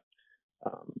area.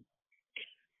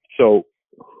 So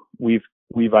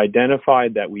we've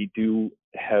identified that we do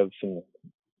have some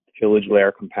tillage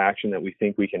layer compaction that we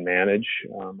think we can manage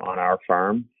on our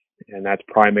farm, and that's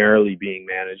primarily being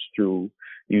managed through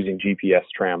using GPS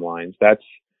tram lines. That's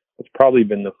probably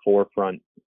been the forefront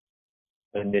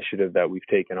initiative that we've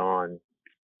taken on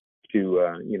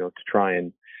to try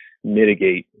and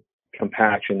mitigate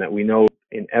compaction that we know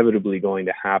inevitably going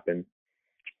to happen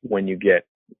when you get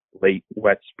late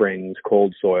wet springs,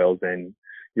 cold soils, and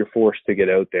you're forced to get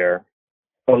out there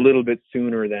a little bit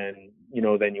sooner than you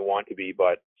want to be.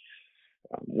 But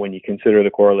when you consider the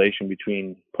correlation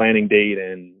between planting date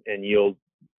and yield,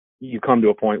 you come to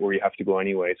a point where you have to go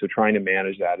anyway. So trying to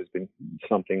manage that has been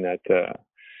something that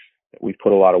we've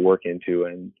put a lot of work into,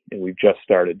 and we've just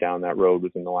started down that road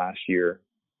within the last year.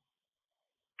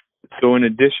 So in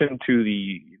addition to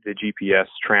the GPS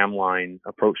tramline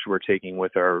approach we're taking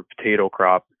with our potato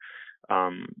crop,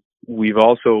 we've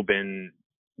also been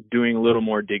doing a little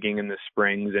more digging in the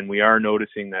springs, and we are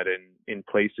noticing that in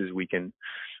places we can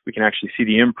actually see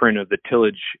the imprint of the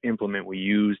tillage implement we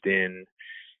used in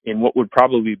what would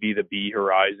probably be the B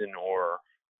horizon, or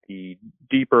the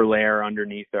deeper layer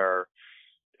underneath our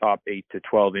top 8 to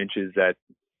 12 inches that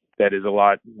is a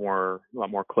lot more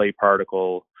clay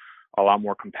particle, a lot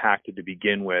more compacted to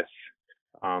begin with.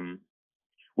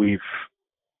 We've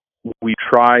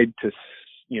tried to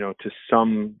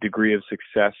some degree of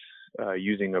success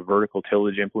using a vertical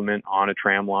tillage implement on a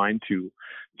tram line to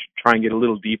try and get a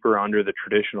little deeper under the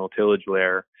traditional tillage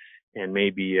layer, and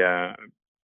maybe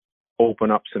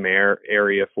open up some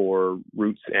area for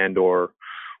roots and or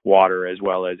water as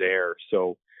well as air.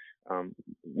 So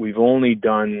we've only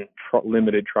done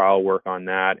limited trial work on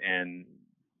that, and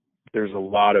there's a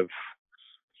lot of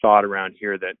thought around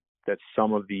here that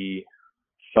some of the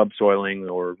subsoiling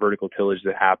or vertical tillage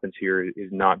that happens here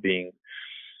is not being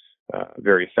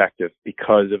very effective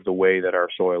because of the way that our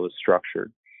soil is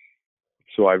structured.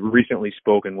 So I've recently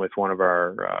spoken with one of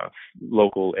our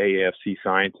local AAFC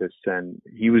scientists, and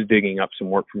he was digging up some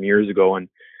work from years ago, and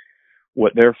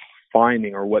what they're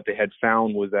finding, or what they had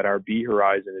found, was that our B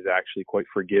horizon is actually quite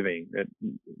forgiving. That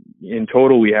in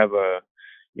total we have a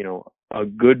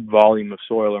good volume of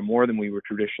soil, or more than we would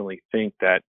traditionally think,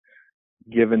 that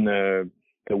given the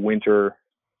winter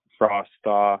frost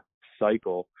thaw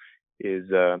cycle is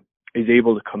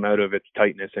able to come out of its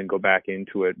tightness and go back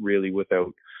into it really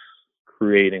without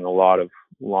creating a lot of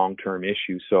long-term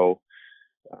issues. So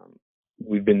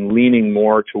we've been leaning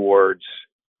more towards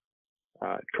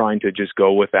trying to just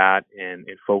go with that and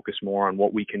focus more on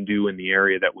what we can do in the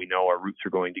area that we know our roots are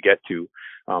going to get to.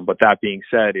 But that being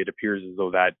said, it appears as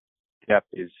though that depth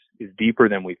is deeper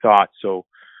than we thought. So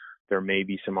there may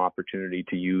be some opportunity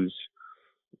to use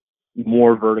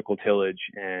more vertical tillage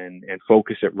and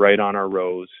focus it right on our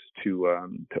rows to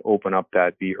open up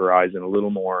that B horizon a little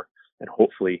more, and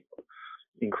hopefully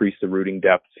increase the rooting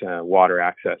depth, water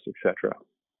access, etc.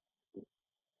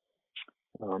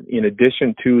 In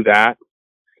addition to that,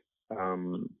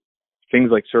 things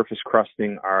like surface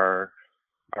crusting are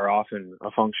often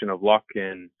a function of luck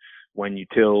and when you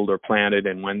tilled or planted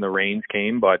and when the rains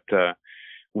came. But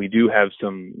we do have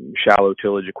some shallow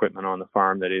tillage equipment on the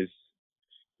farm that is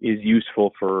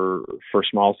useful for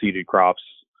small seeded crops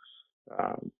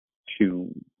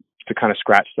to kind of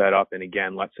scratch that up and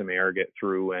again let some air get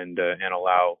through and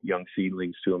allow young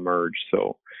seedlings to emerge.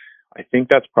 So I think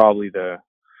that's probably the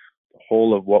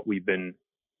whole of what we've been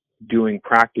doing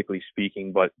practically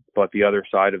speaking, but the other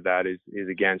side of that is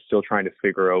again still trying to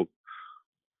figure out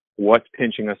what's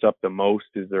pinching us up the most.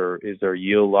 Is there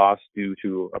yield loss due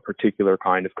to a particular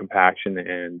kind of compaction,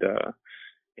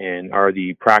 and are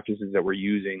the practices that we're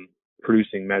using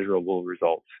producing measurable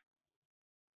results?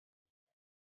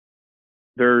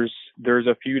 There's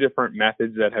a few different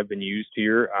methods that have been used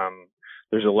here.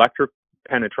 There's electric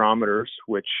penetrometers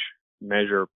which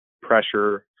measure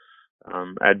pressure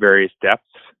at various depths.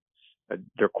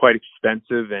 They're quite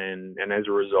expensive, and as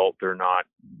a result, they're not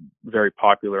very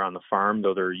popular on the farm,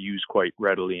 though they're used quite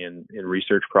readily in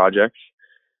research projects.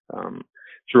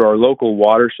 Through our local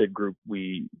watershed group,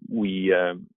 we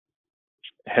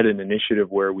had an initiative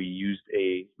where we used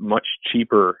a much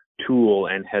cheaper tool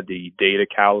and had the data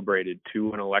calibrated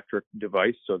to an electric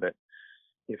device so that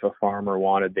if a farmer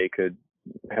wanted, they could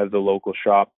have the local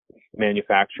shop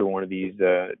manufacture one of these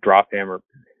drop hammer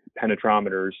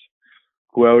penetrometers,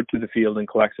 go out to the field and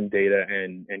collect some data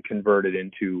and convert it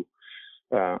into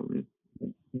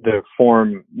the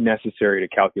form necessary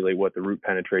to calculate what the root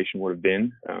penetration would have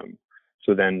been.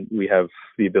 So then we have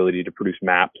the ability to produce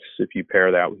maps if you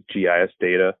pair that with GIS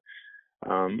data.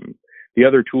 The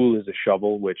other tool is a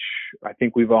shovel, which I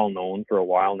think we've all known for a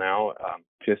while now,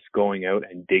 just going out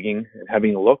and digging and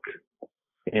having a look.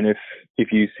 And if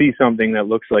you see something that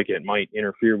looks like it might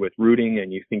interfere with rooting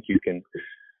and you think you can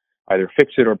either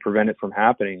fix it or prevent it from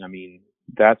happening, I mean,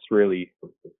 that's really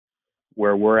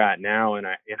where we're at now. And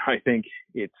I think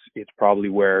it's probably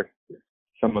where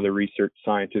some of the research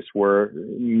scientists were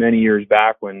many years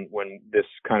back when this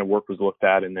kind of work was looked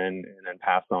at and then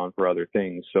passed on for other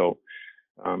things. So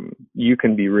you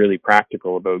can be really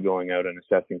practical about going out and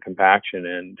assessing compaction,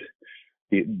 and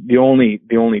the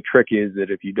only trick is that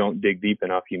if you don't dig deep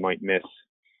enough, you might miss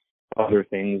other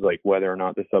things like whether or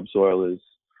not the subsoil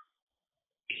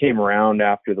came around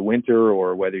after the winter,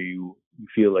 or whether you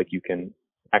feel like you can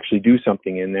actually do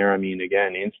something in there. I mean,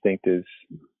 again, instinct is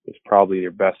probably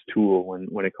your best tool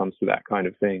when it comes to that kind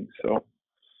of thing. So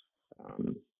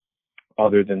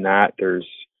other than that, there's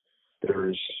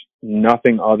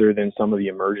nothing other than some of the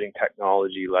emerging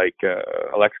technology like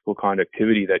electrical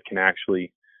conductivity that can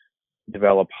actually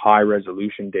develop high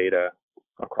resolution data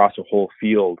across a whole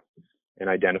field and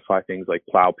identify things like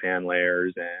plow pan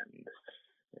layers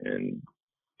and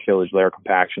tillage layer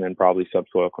compaction and probably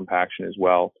subsoil compaction as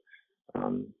well.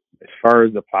 As far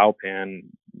as the plow pan,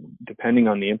 depending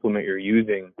on the implement you're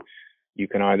using, you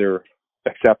can either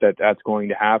accept that that's going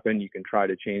to happen, you can try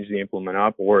to change the implement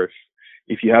up, or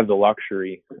if you have the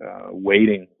luxury,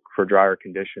 waiting for drier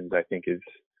conditions, I think is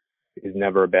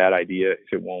never a bad idea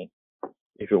if it won't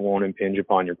impinge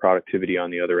upon your productivity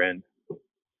on the other end.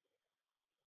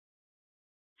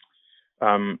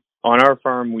 On our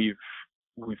farm, we've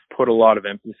put a lot of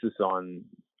emphasis on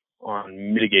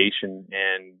mitigation,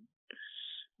 and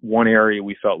one area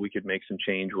we felt we could make some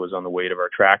change was on the weight of our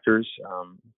tractors.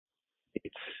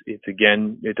 It's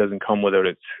again, it doesn't come without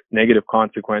its negative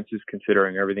consequences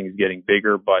considering everything's getting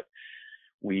bigger, but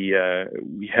we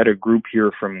had a group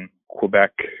here from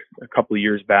Quebec a couple of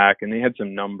years back, and they had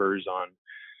some numbers on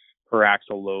per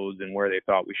axle loads and where they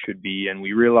thought we should be, and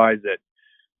we realized that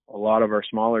a lot of our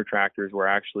smaller tractors were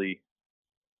actually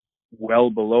well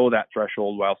below that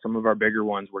threshold, while some of our bigger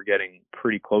ones were getting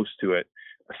pretty close to it,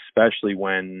 especially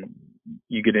when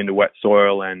you get into wet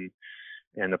soil and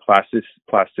the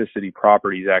plasticity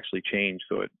properties actually change.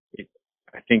 So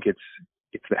I think it's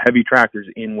the heavy tractors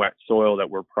in wet soil that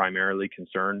we're primarily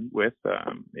concerned with.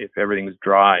 If everything's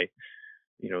dry,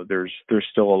 there's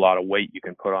still a lot of weight you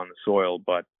can put on the soil,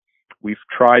 but we've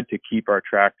tried to keep our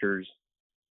tractors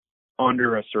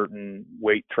under a certain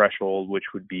weight threshold, which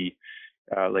would be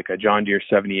like a John Deere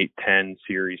 7810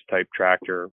 series type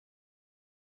tractor.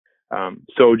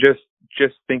 So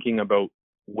just thinking about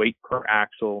weight per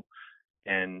axle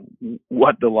and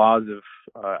what the laws of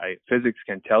physics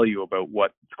can tell you about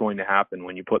what's going to happen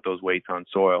when you put those weights on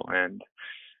soil. And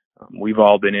we've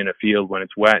all been in a field when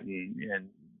it's wet and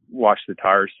watched the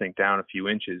tires sink down a few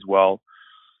inches. Well,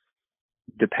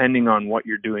 depending on what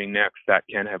you're doing next, that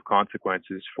can have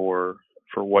consequences for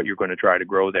what you're going to try to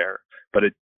grow there. But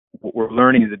what we're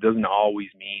learning is it doesn't always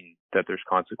mean that there's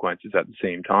consequences at the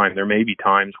same time. There may be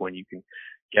times when you can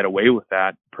get away with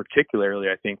that, particularly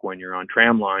I think when you're on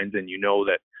tram lines and you know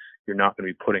that you're not going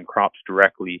to be putting crops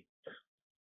directly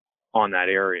on that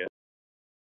area.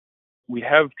 We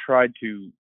have tried to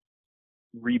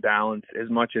rebalance as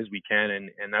much as we can,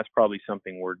 and that's probably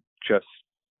something we're just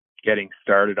getting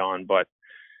started on. But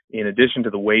in addition to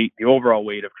the weight, the overall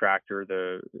weight of tractor,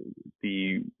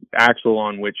 the axle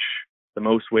on which the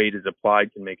most weight is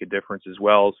applied can make a difference as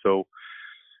well. So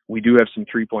we do have some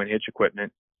 3-point hitch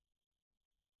equipment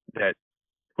that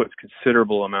puts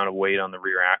considerable amount of weight on the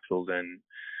rear axles, and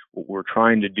what we're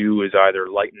trying to do is either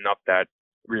lighten up that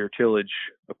rear tillage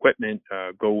equipment,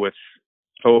 go with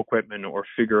tow equipment, or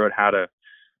figure out how to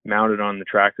mount it on the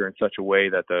tractor in such a way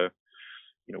that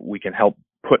we can help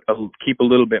keep a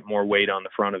little bit more weight on the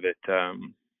front of it.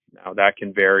 Now that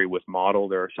can vary with model.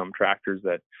 There are some tractors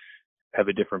that have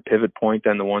a different pivot point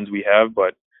than the ones we have,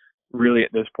 but really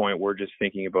at this point we're just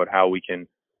thinking about how we can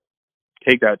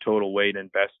take that total weight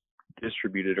and best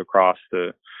distribute it across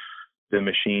the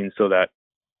machine, so that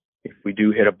if we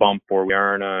do hit a bump or we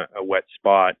are in a wet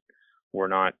spot, we're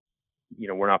not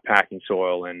packing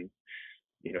soil. And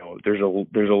there's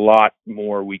a lot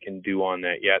more we can do on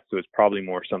that yet, so it's probably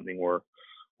more something we're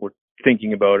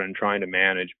thinking about and trying to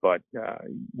manage. But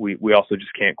we also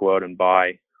just can't go out and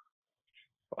buy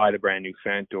the brand new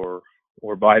Fendt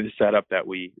or buy the setup that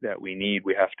we need.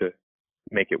 We have to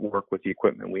make it work with the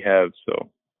equipment we have. So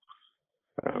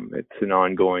it's an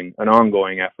ongoing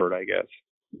effort, I guess.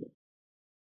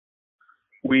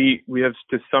 We have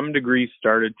to some degree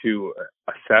started to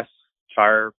assess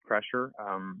tire pressure,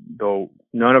 though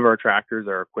none of our tractors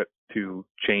are equipped to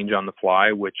change on the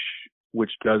fly, which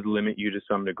does limit you to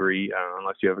some degree,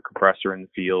 unless you have a compressor in the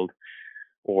field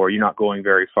or you're not going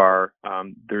very far.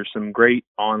 There's some great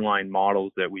online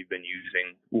models that we've been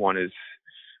using. One is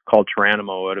called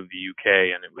Tyranimo out of the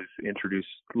UK, and it was introduced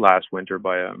last winter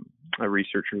by a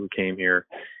researcher who came here,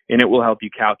 and it will help you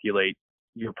calculate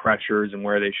your pressures and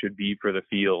where they should be for the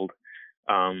field.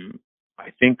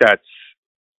 I think that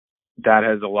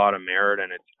has a lot of merit,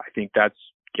 and I think that's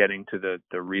getting to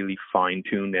the really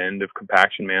fine-tuned end of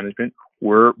compaction management.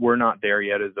 We're not there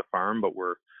yet as a farm, but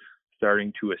we're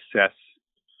starting to assess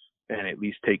and at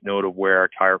least take note of where our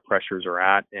tire pressures are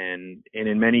at. And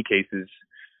in many cases,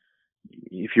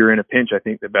 if you're in a pinch, I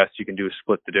think the best you can do is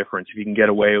split the difference. If you can get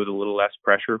away with a little less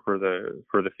pressure for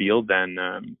the field, then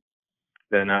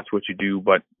that's what you do.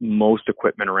 But most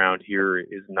equipment around here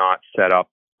is not set up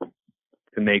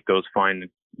to make those fine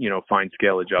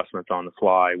scale adjustments on the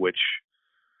fly, which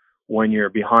when you're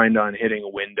behind on hitting a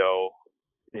window,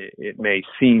 it may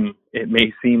seem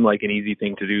like an easy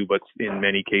thing to do, but in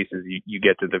many cases you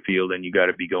get to the field and you got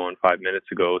to be going 5 minutes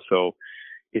ago. So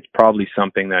it's probably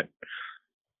something that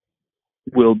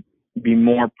will be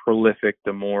more prolific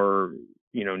the more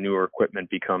newer equipment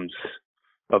becomes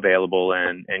available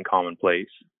and commonplace.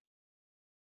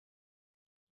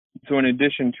 So in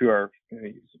addition to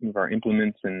some of our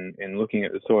implements and looking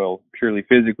at the soil purely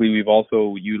physically, we've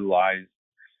also utilized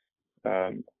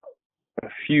a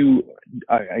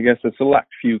select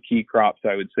few key crops,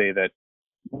 I would say, that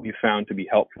we found to be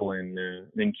helpful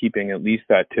in keeping at least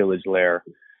that tillage layer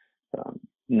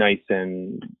nice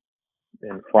and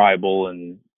friable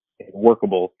and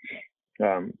workable.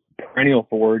 Perennial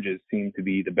forages seem to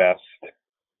be the best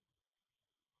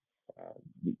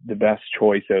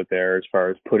choice out there as far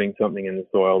as putting something in the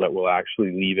soil that will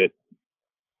actually leave it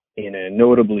in a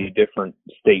notably different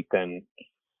state than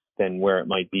where it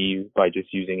might be by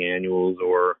just using annuals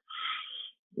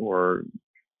or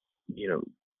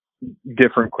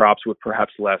different crops with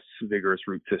perhaps less vigorous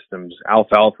root systems.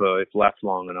 Alfalfa, if left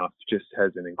long enough, just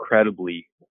has an incredibly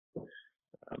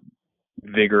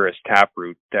vigorous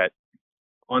taproot that,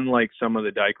 unlike some of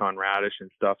the daikon radish and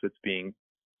stuff that's being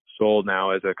sold now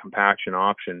as a compaction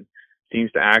option,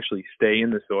 seems to actually stay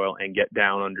in the soil and get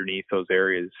down underneath those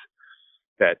areas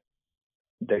that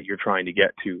you're trying to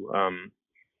get to.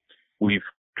 We've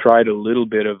tried a little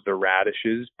bit of the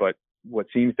radishes, but what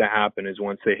seems to happen is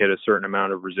once they hit a certain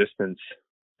amount of resistance,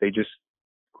 they just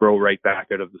grow right back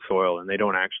out of the soil, and they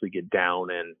don't actually get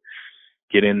down and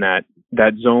get in that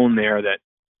zone there that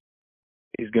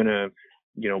is going to,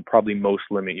 probably most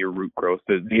limit your root growth.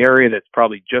 The area that's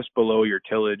probably just below your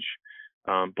tillage,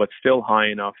 but still high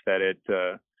enough that it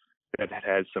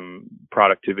has some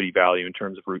productivity value in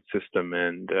terms of root system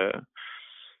and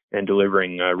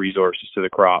delivering resources to the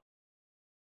crop.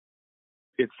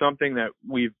 It's something that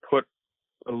we've put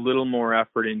a little more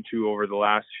effort into over the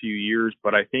last few years,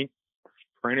 but I think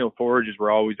perennial forages were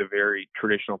always a very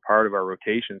traditional part of our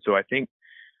rotation. So I think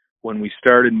when we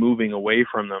started moving away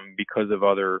from them because of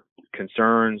other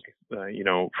concerns,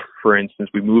 for instance,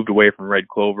 we moved away from red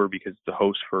clover because it's a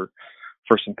host for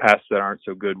some pests that aren't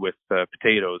so good with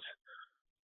potatoes.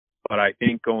 But I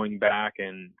think going back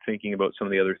and thinking about some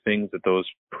of the other things that those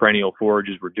perennial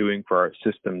forages were doing for our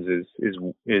systems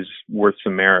is worth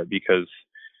some merit, because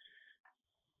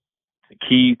the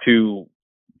key to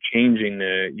changing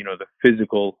the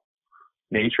physical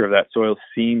nature of that soil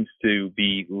seems to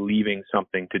be leaving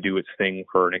something to do its thing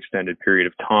for an extended period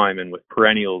of time. And with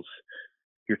perennials,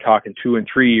 you're talking 2 and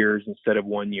 3 years instead of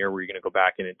 1 year where you're going to go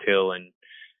back in and till.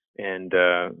 And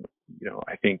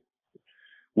I think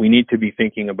we need to be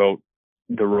thinking about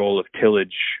the role of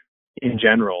tillage in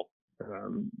general.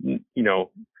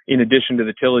 In addition to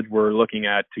the tillage we're looking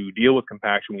at to deal with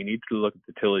compaction, we need to look at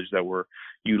the tillage that we're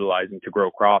utilizing to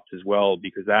grow crops as well,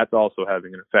 because that's also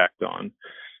having an effect on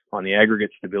the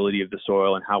aggregate stability of the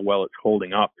soil and how well it's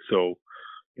holding up. So,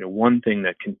 one thing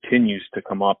that continues to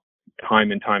come up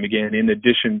time and time again, in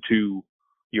addition to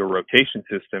your rotation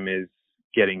system, is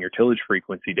getting your tillage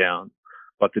frequency down.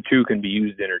 But the two can be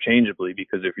used interchangeably,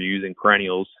 because if you're using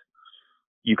perennials,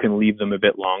 you can leave them a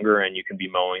bit longer and you can be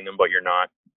mowing them, but you're not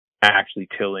actually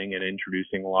tilling and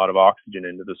introducing a lot of oxygen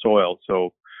into the soil.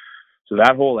 So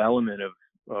that whole element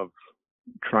of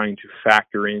trying to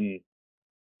factor in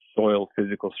soil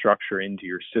physical structure into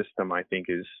your system, I think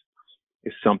is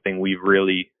something we've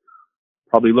really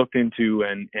probably looked into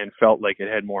and felt like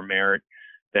it had more merit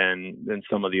than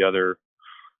some of the other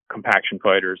compaction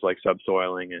fighters like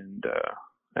subsoiling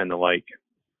and the like.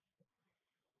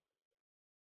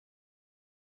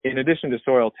 In addition to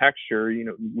soil texture,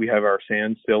 we have our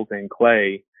sand, silt, and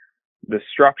clay. The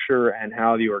structure and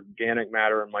how the organic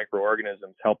matter and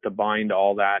microorganisms help to bind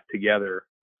all that together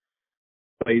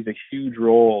plays a huge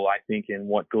role, I think, in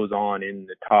what goes on in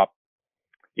the top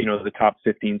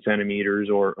 15 centimeters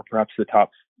or perhaps the top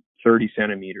 30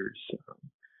 centimeters.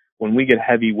 When we get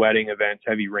heavy wetting events,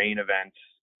 heavy rain events,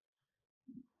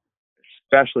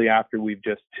 especially after we've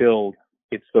just tilled,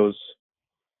 it's those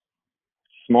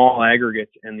small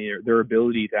aggregates and their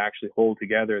ability to actually hold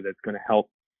together that's going to help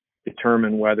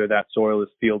determine whether that soil is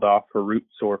sealed off for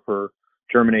roots or for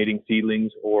germinating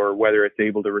seedlings, or whether it's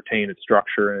able to retain its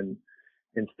structure and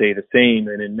stay the same.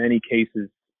 And in many cases,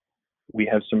 we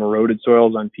have some eroded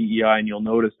soils on PEI, and you'll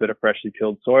notice that a freshly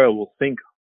tilled soil will sink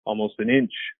almost an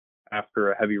inch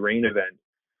after a heavy rain event.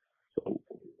 So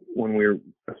when we're,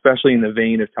 especially in the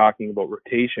vein of talking about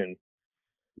rotation,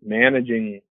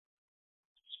 managing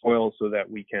soil so that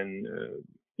we can,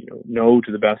 know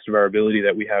to the best of our ability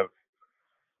that we have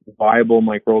viable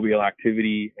microbial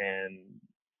activity and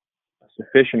a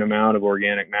sufficient amount of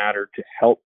organic matter to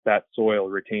help that soil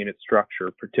retain its structure,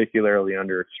 particularly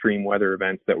under extreme weather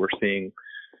events that we're seeing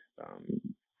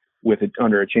with it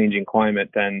under a changing climate,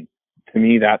 then to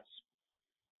me that's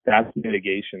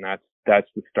mitigation. That's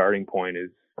the starting point.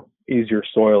 Is your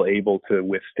soil able to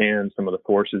withstand some of the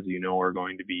forces are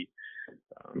going to be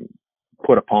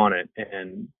put upon it?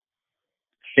 And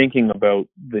thinking about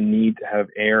the need to have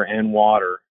air and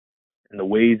water and the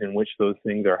ways in which those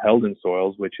things are held in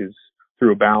soils, which is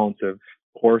through a balance of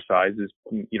pore sizes,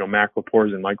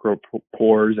 macropores and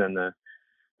micropores, and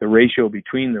the ratio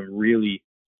between them really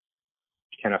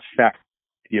can affect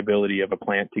the ability of a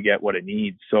plant to get what it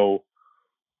needs. So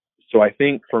I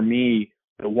think for me,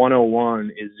 the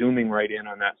 101 is zooming right in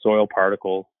on that soil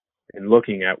particle and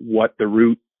looking at what the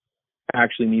root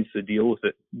actually needs to deal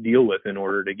with in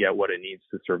order to get what it needs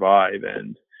to survive.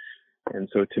 And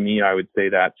so to me, I would say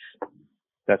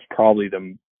that's probably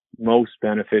the most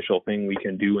beneficial thing we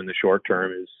can do in the short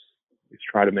term is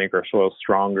try to make our soil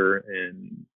stronger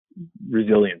and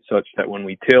resilient, such that when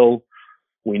we till,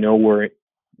 we know we're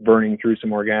burning through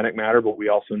some organic matter, but we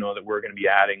also know that we're going to be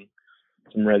adding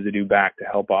some residue back to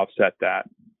help offset that.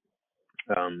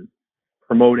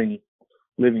 Promoting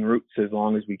living roots as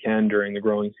long as we can during the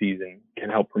growing season can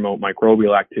help promote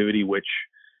microbial activity, which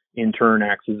in turn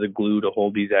acts as a glue to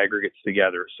hold these aggregates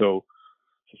together. So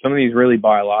some of these really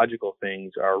biological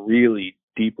things are really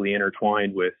deeply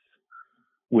intertwined with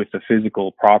the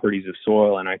physical properties of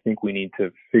soil, and I think we need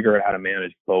to figure out how to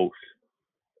manage both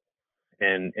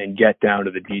and get down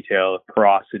to the detail of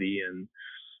porosity and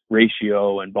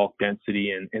ratio and bulk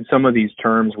density and some of these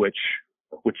terms which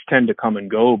tend to come and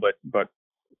go, but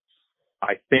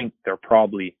I think they're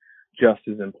probably just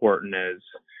as important as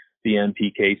the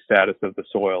NPK status of the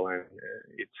soil. And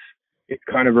it's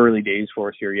kind of early days for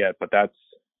us here yet, but that's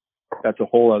a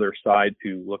whole other side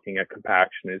to looking at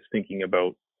compaction, is thinking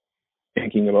about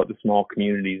the small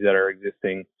communities that are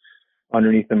existing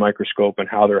underneath the microscope and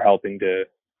how they're helping to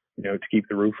keep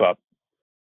the roof up.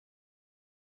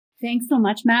 Thanks so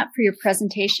much, Matt, for your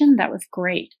presentation. That was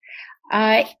great.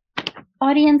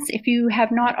 Audience, if you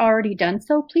have not already done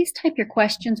so, please type your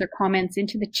questions or comments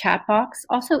into the chat box,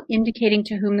 also indicating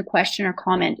to whom the question or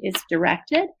comment is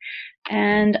directed.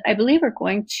 And I believe we're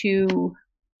going to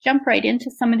jump right into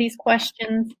some of these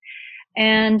questions.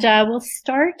 And we'll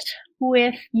start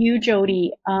with you,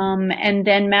 Jodi. And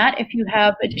then Matt, if you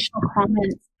have additional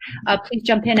comments, please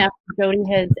jump in after Jodi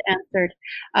has answered.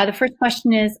 The first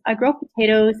question is, I grow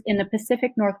potatoes in the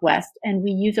Pacific Northwest, and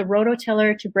we use a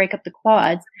rototiller to break up the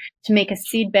clods to make a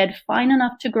seed bed fine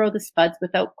enough to grow the spuds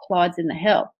without clods in the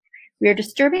hill. We are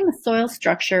disturbing the soil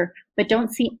structure, but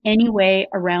don't see any way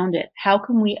around it. How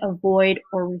can we avoid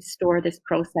or restore this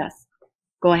process?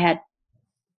 Go ahead.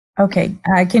 Okay,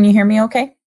 can you hear me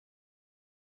okay?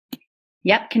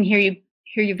 Yep, can hear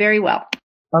you very well.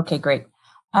 Okay, great.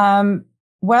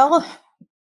 Well,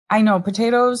 I know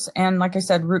potatoes and, like I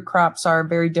said, root crops are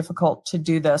very difficult to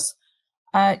do this.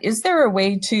 Is there a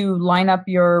way to line up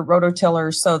your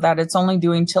rototiller so that it's only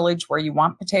doing tillage where you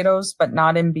want potatoes, but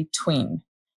not in between?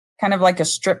 Kind of like a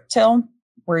strip till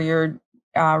where you're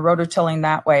rototilling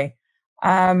that way.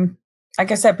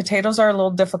 Like I said, potatoes are a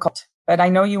little difficult, but I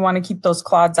know you want to keep those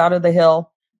clods out of the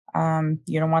hill.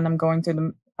 You don't want them going through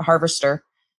the harvester.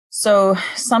 So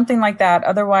something like that.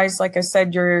 Otherwise, like I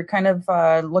said, you're kind of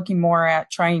looking more at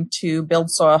trying to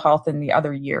build soil health in the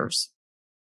other years.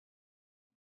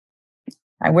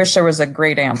 I wish there was a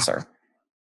great answer.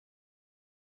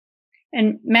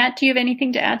 And Matt, do you have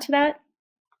anything to add to that?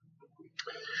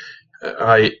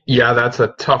 Yeah, that's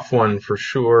a tough one for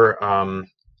sure.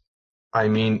 I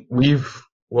mean,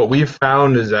 what we've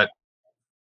found is that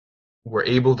we're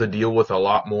able to deal with a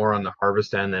lot more on the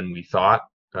harvest end than we thought.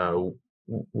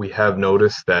 We have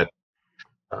noticed that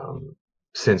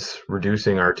since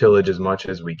reducing our tillage as much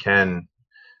as we can,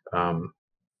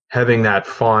 having that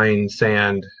fine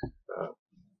sand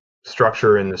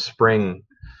structure in the spring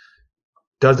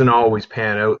doesn't always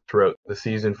pan out throughout the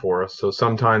season for us. So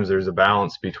sometimes there's a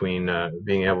balance between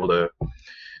being able to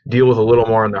deal with a little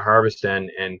more on the harvest end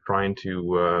and trying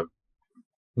to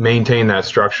maintain that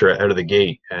structure out of the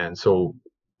gate. And so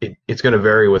it's going to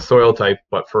vary with soil type,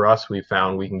 but for us, we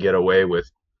found we can get away with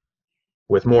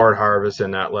more at harvest,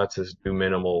 and that lets us do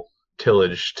minimal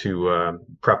tillage to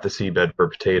prep the seedbed for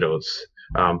potatoes.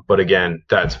 But again,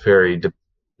 that's very,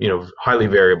 highly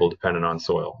variable dependent on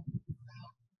soil.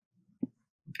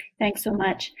 Thanks so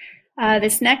much.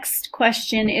 This next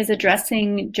question is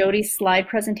addressing Jodi's slide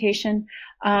presentation.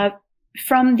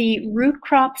 From the root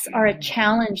crops are a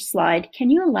challenge slide, can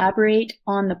you elaborate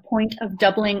on the point of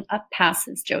doubling up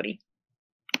passes, Jodi?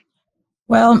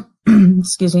 Well,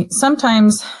 excuse me,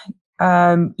 sometimes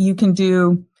you can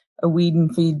do a weed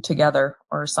and feed together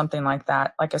or something like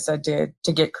that. Like I said,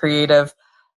 to get creative.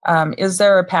 Is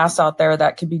there a pass out there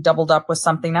that could be doubled up with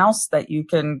something else that you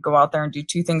can go out there and do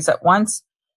two things at once?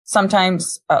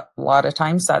 Sometimes, a lot of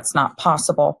times, that's not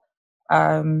possible.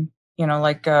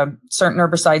 Like certain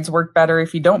herbicides work better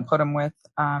if you don't put them with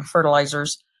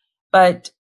fertilizers. But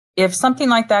if something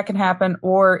like that can happen,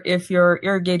 or if you're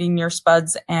irrigating your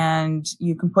spuds and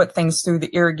you can put things through the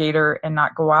irrigator and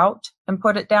not go out and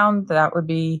put it down, that would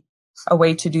be a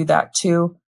way to do that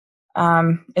too.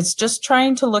 It's just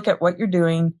trying to look at what you're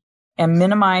doing and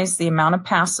minimize the amount of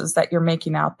passes that you're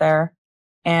making out there.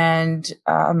 And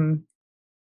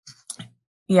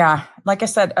yeah, like I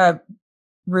said,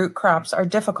 root crops are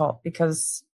difficult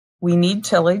because we need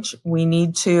tillage. We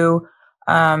need to,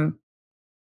 the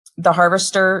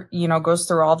harvester, goes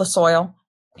through all the soil,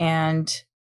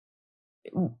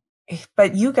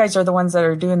 but you guys are the ones that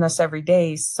are doing this every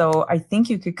day. So I think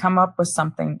you could come up with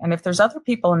something. And if there's other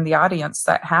people in the audience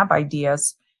that have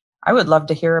ideas, I would love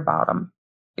to hear about them,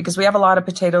 because we have a lot of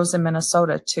potatoes in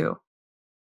Minnesota too.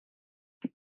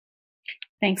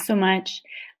 Thanks so much.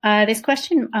 This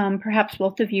question, perhaps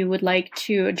both of you would like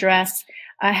to address.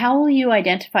 How will you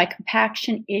identify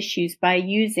compaction issues by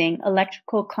using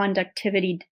electrical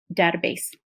conductivity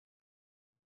database?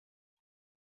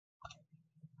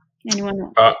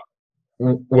 Anyone?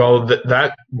 Well,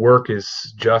 that work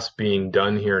is just being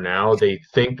done here now. They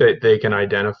think that they can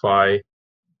identify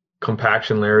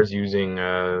compaction layers using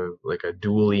like a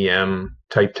dual EM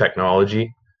type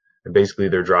technology. And basically,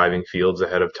 they're driving fields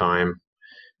ahead of time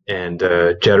and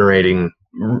generating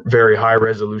very high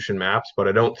resolution maps, but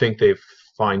I don't think they've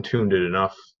fine-tuned it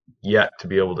enough yet to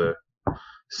be able to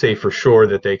say for sure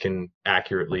that they can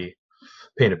accurately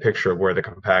paint a picture of where the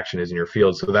compaction is in your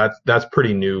field. So that's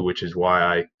pretty new, which is why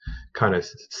I kind of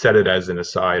said it as an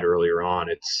aside earlier on.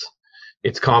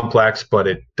 It's complex, but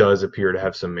it does appear to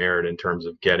have some merit in terms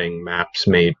of getting maps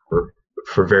made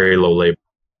for very low labor.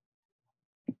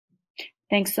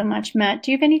 Thanks so much, Matt.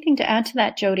 Do you have anything to add to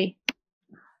that, Jodi?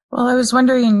 Well, I was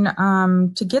wondering,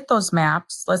 to get those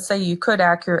maps, let's say you could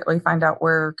accurately find out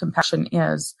where compaction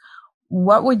is,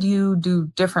 what would you do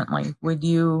differently? Would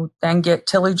you then get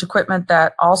tillage equipment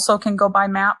that also can go by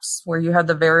maps, where you have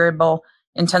the variable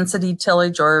intensity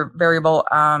tillage or variable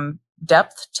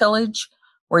depth tillage,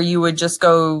 where you would just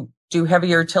go do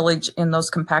heavier tillage in those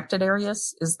compacted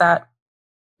areas? Is that,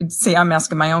 see, I'm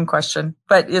asking my own question,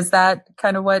 but is that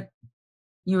kind of what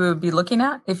you would be looking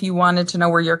at if you wanted to know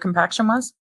where your compaction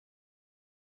was?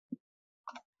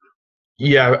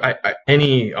 Yeah,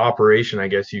 any operation, I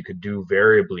guess you could do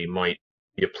variably might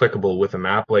be applicable with a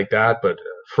map like that. But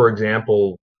for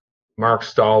example, Mark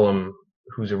Stallam,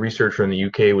 who's a researcher in the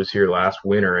UK, was here last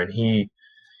winter, and he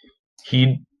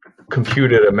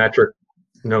computed a metric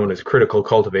known as critical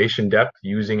cultivation depth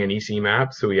using an EC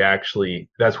map. So he actually,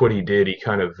 that's what he did. He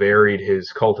kind of varied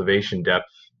his cultivation depth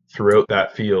throughout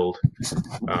that field.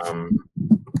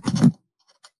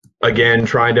 Again,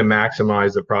 trying to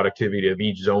maximize the productivity of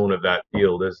each zone of that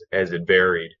field as it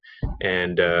varied.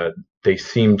 And they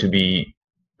seemed to be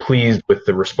pleased with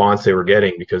the response they were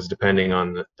getting, because depending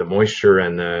on the moisture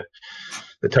and the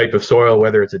type of soil,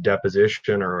 whether it's a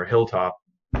deposition or a hilltop,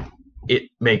 it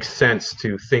makes sense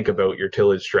to think about your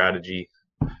tillage strategy,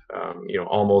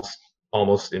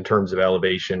 almost in terms of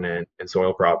elevation and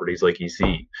soil properties like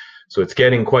EC. So it's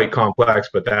getting quite complex,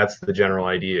 but that's the general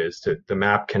idea, is the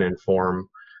map can inform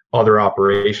other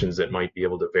operations that might be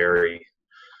able to vary,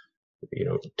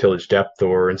 tillage depth,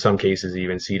 or in some cases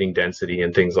even seeding density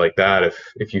and things like that.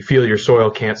 If you feel your soil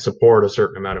can't support a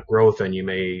certain amount of growth, then you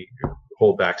may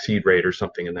hold back seed rate or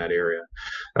something in that area.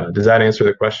 Does that answer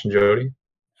the question, Jodi?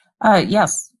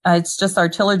 Yes, it's just our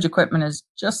tillage equipment is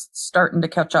just starting to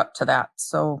catch up to that.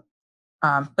 So,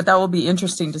 but that will be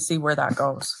interesting to see where that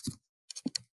goes.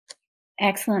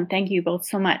 Excellent. Thank you both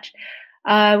so much.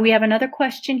 We have another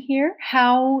question here.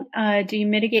 How do you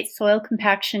mitigate soil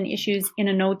compaction issues in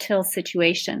a no-till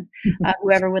situation?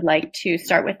 Whoever would like to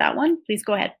start with that one, please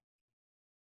go ahead.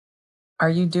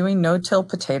 Are you doing no-till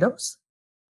potatoes?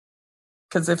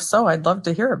 Because if so, I'd love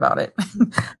to hear about it.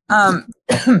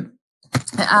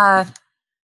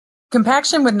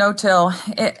 Compaction with no-till,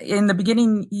 in the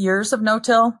beginning years of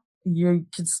no-till, you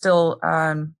could still,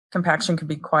 compaction could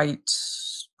be quite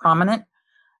prominent.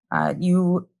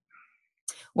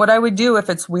 What I would do if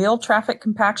it's wheel traffic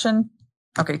compaction,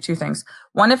 okay, two things.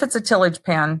 One, if it's a tillage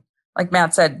pan, like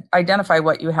Matt said, identify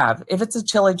what you have. If it's a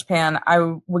tillage pan,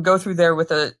 I would go through there with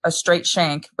a straight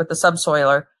shank with the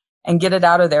subsoiler and get it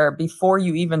out of there before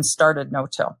you even started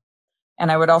no-till. And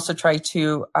I would also try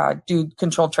to do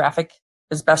controlled traffic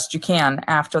as best you can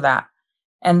after that.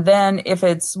 And then if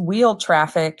it's wheel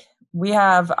traffic, we've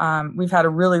had a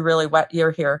really, really wet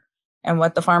year here. And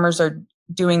what the farmers are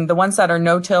doing, the ones that are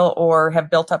no-till or have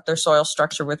built up their soil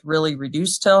structure with really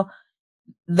reduced till,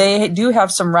 they do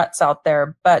have some ruts out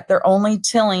there, but they're only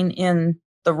tilling in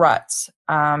the ruts.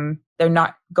 They're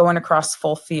not going across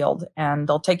full field, and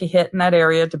they'll take a hit in that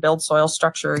area to build soil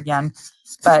structure again.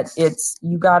 But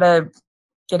you gotta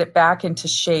get it back into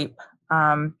shape.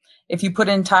 If you put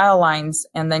in tile lines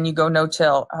and then you go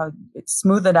no-till,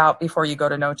 smooth it out before you go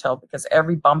to no-till, because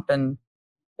every bump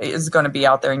is going to be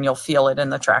out there and you'll feel it in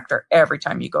the tractor every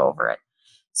time you go over it.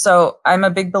 So I'm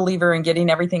a big believer in getting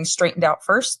everything straightened out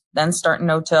first, then starting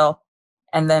no-till,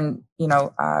 and then,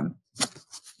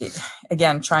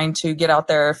 again, trying to get out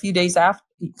there a few days after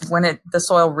when the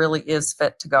soil really is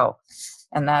fit to go.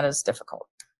 And that is difficult.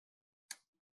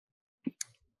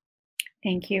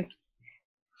 Thank you.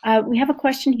 We have a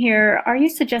question here. Are you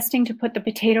suggesting to put the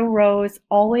potato rows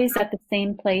always at the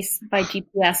same place by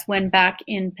GPS when back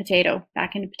into potato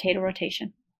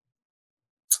rotation?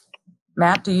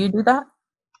 Matt, do you do that?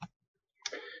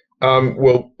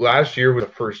 Well, last year was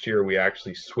the first year we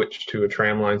actually switched to a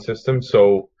tramline system.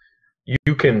 So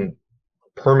you can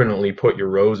permanently put your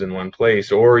rows in one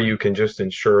place, or you can just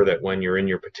ensure that when you're in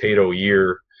your potato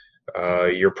year,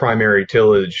 your primary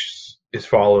tillage is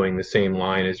following the same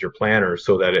line as your planter,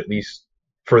 so that at least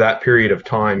for that period of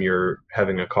time you're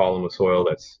having a column of soil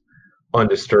that's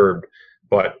undisturbed.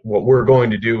 But what we're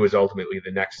going to do is ultimately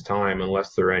the next time,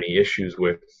 unless there are any issues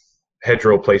with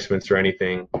hedgerow placements or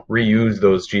anything, reuse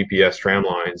those GPS tram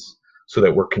lines so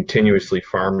that we're continuously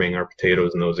farming our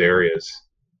potatoes in those areas,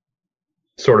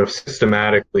 sort of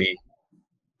systematically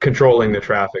controlling the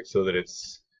traffic so that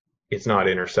it's not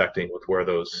intersecting with where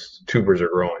those tubers are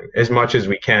growing as much as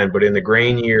we can. But in the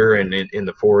grain year and in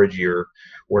the forage year,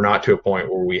 we're not to a point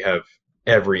where we have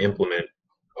every implement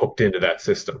hooked into that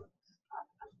system.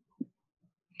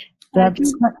 Sorry.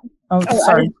 I was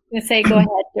going to say, go ahead,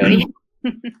 Jodi.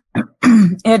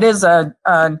 It is a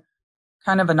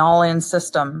kind of an all-in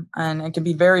system, and it can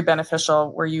be very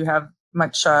beneficial where you have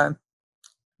much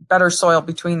better soil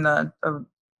between the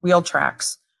wheel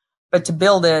tracks. But to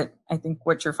build it, I think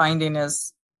what you're finding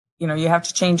is, you know, you have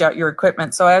to change out your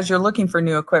equipment. So as you're looking for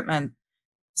new equipment,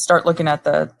 start looking at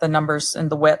the numbers and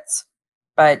the widths.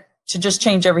 But to just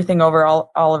change everything over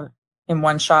all in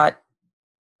one shot,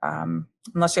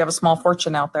 unless you have a small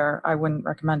fortune out there, I wouldn't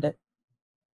recommend it.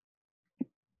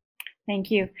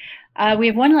 Thank you. We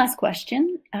have one last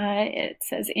question. It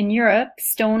says, in Europe,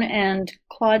 stone and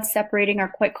clod separating are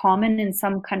quite common in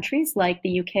some countries like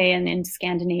the UK and in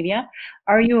Scandinavia.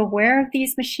 Are you aware of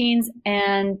these machines,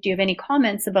 and do you have any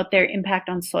comments about their impact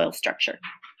on soil structure?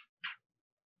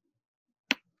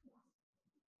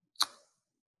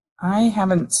 I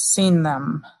haven't seen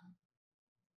them.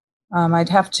 I'd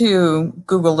have to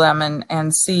Google them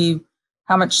and see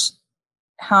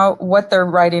what they're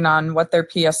writing on, what their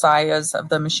PSI is of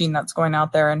the machine that's going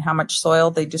out there, and how much soil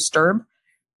they disturb.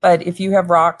 But if you have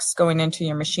rocks going into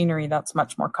your machinery, that's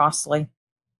much more costly.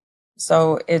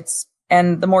 So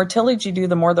and the more tillage you do,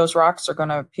 the more those rocks are going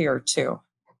to appear too.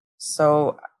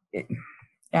 So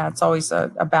it's always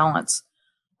a balance.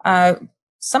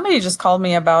 Somebody just called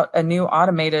me about a new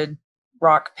automated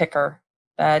rock picker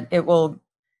that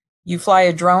you fly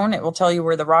a drone, it will tell you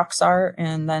where the rocks are,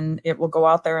 and then it will go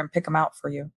out there and pick them out for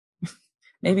you.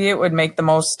 Maybe it would make the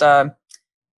most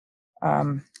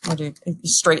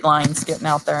straight lines getting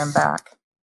out there and back.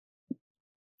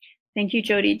 Thank you,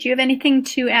 Jodi. Do you have anything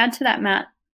to add to that, Matt?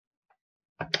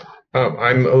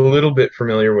 I'm a little bit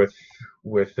familiar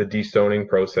with the destoning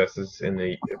processes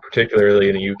particularly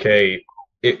in the UK.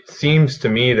 It seems to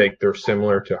me that they're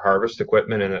similar to harvest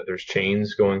equipment and that there's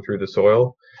chains going through the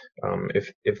soil.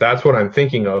 If that's what I'm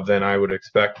thinking of, then I would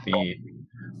expect the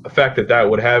effect that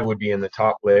would have would be in the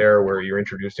top layer where you're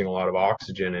introducing a lot of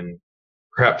oxygen and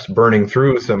perhaps burning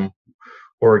through some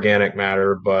organic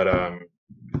matter. But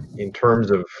in terms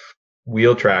of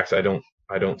wheel tracks, I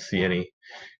don't see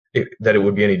that it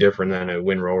would be any different than a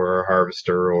windrower or a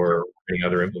harvester or any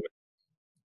other implement.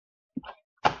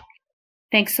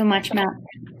 Thanks so much, Matt.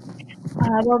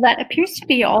 Well, that appears to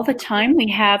be all the time we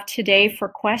have today for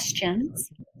questions.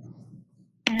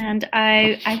 And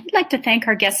I would like to thank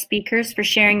our guest speakers for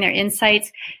sharing their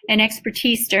insights and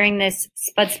expertise during this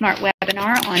Spud Smart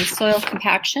webinar on soil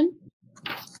compaction.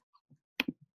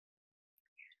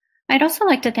 I'd also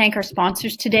like to thank our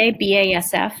sponsors today,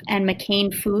 BASF and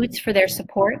McCain Foods, for their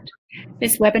support.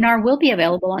 This webinar will be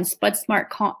available on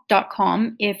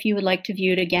spudsmart.com if you would like to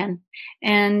view it again.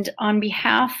 And on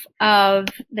behalf of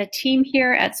the team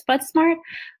here at Spud Smart,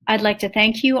 I'd like to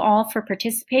thank you all for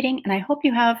participating, and I hope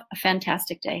you have a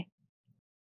fantastic day.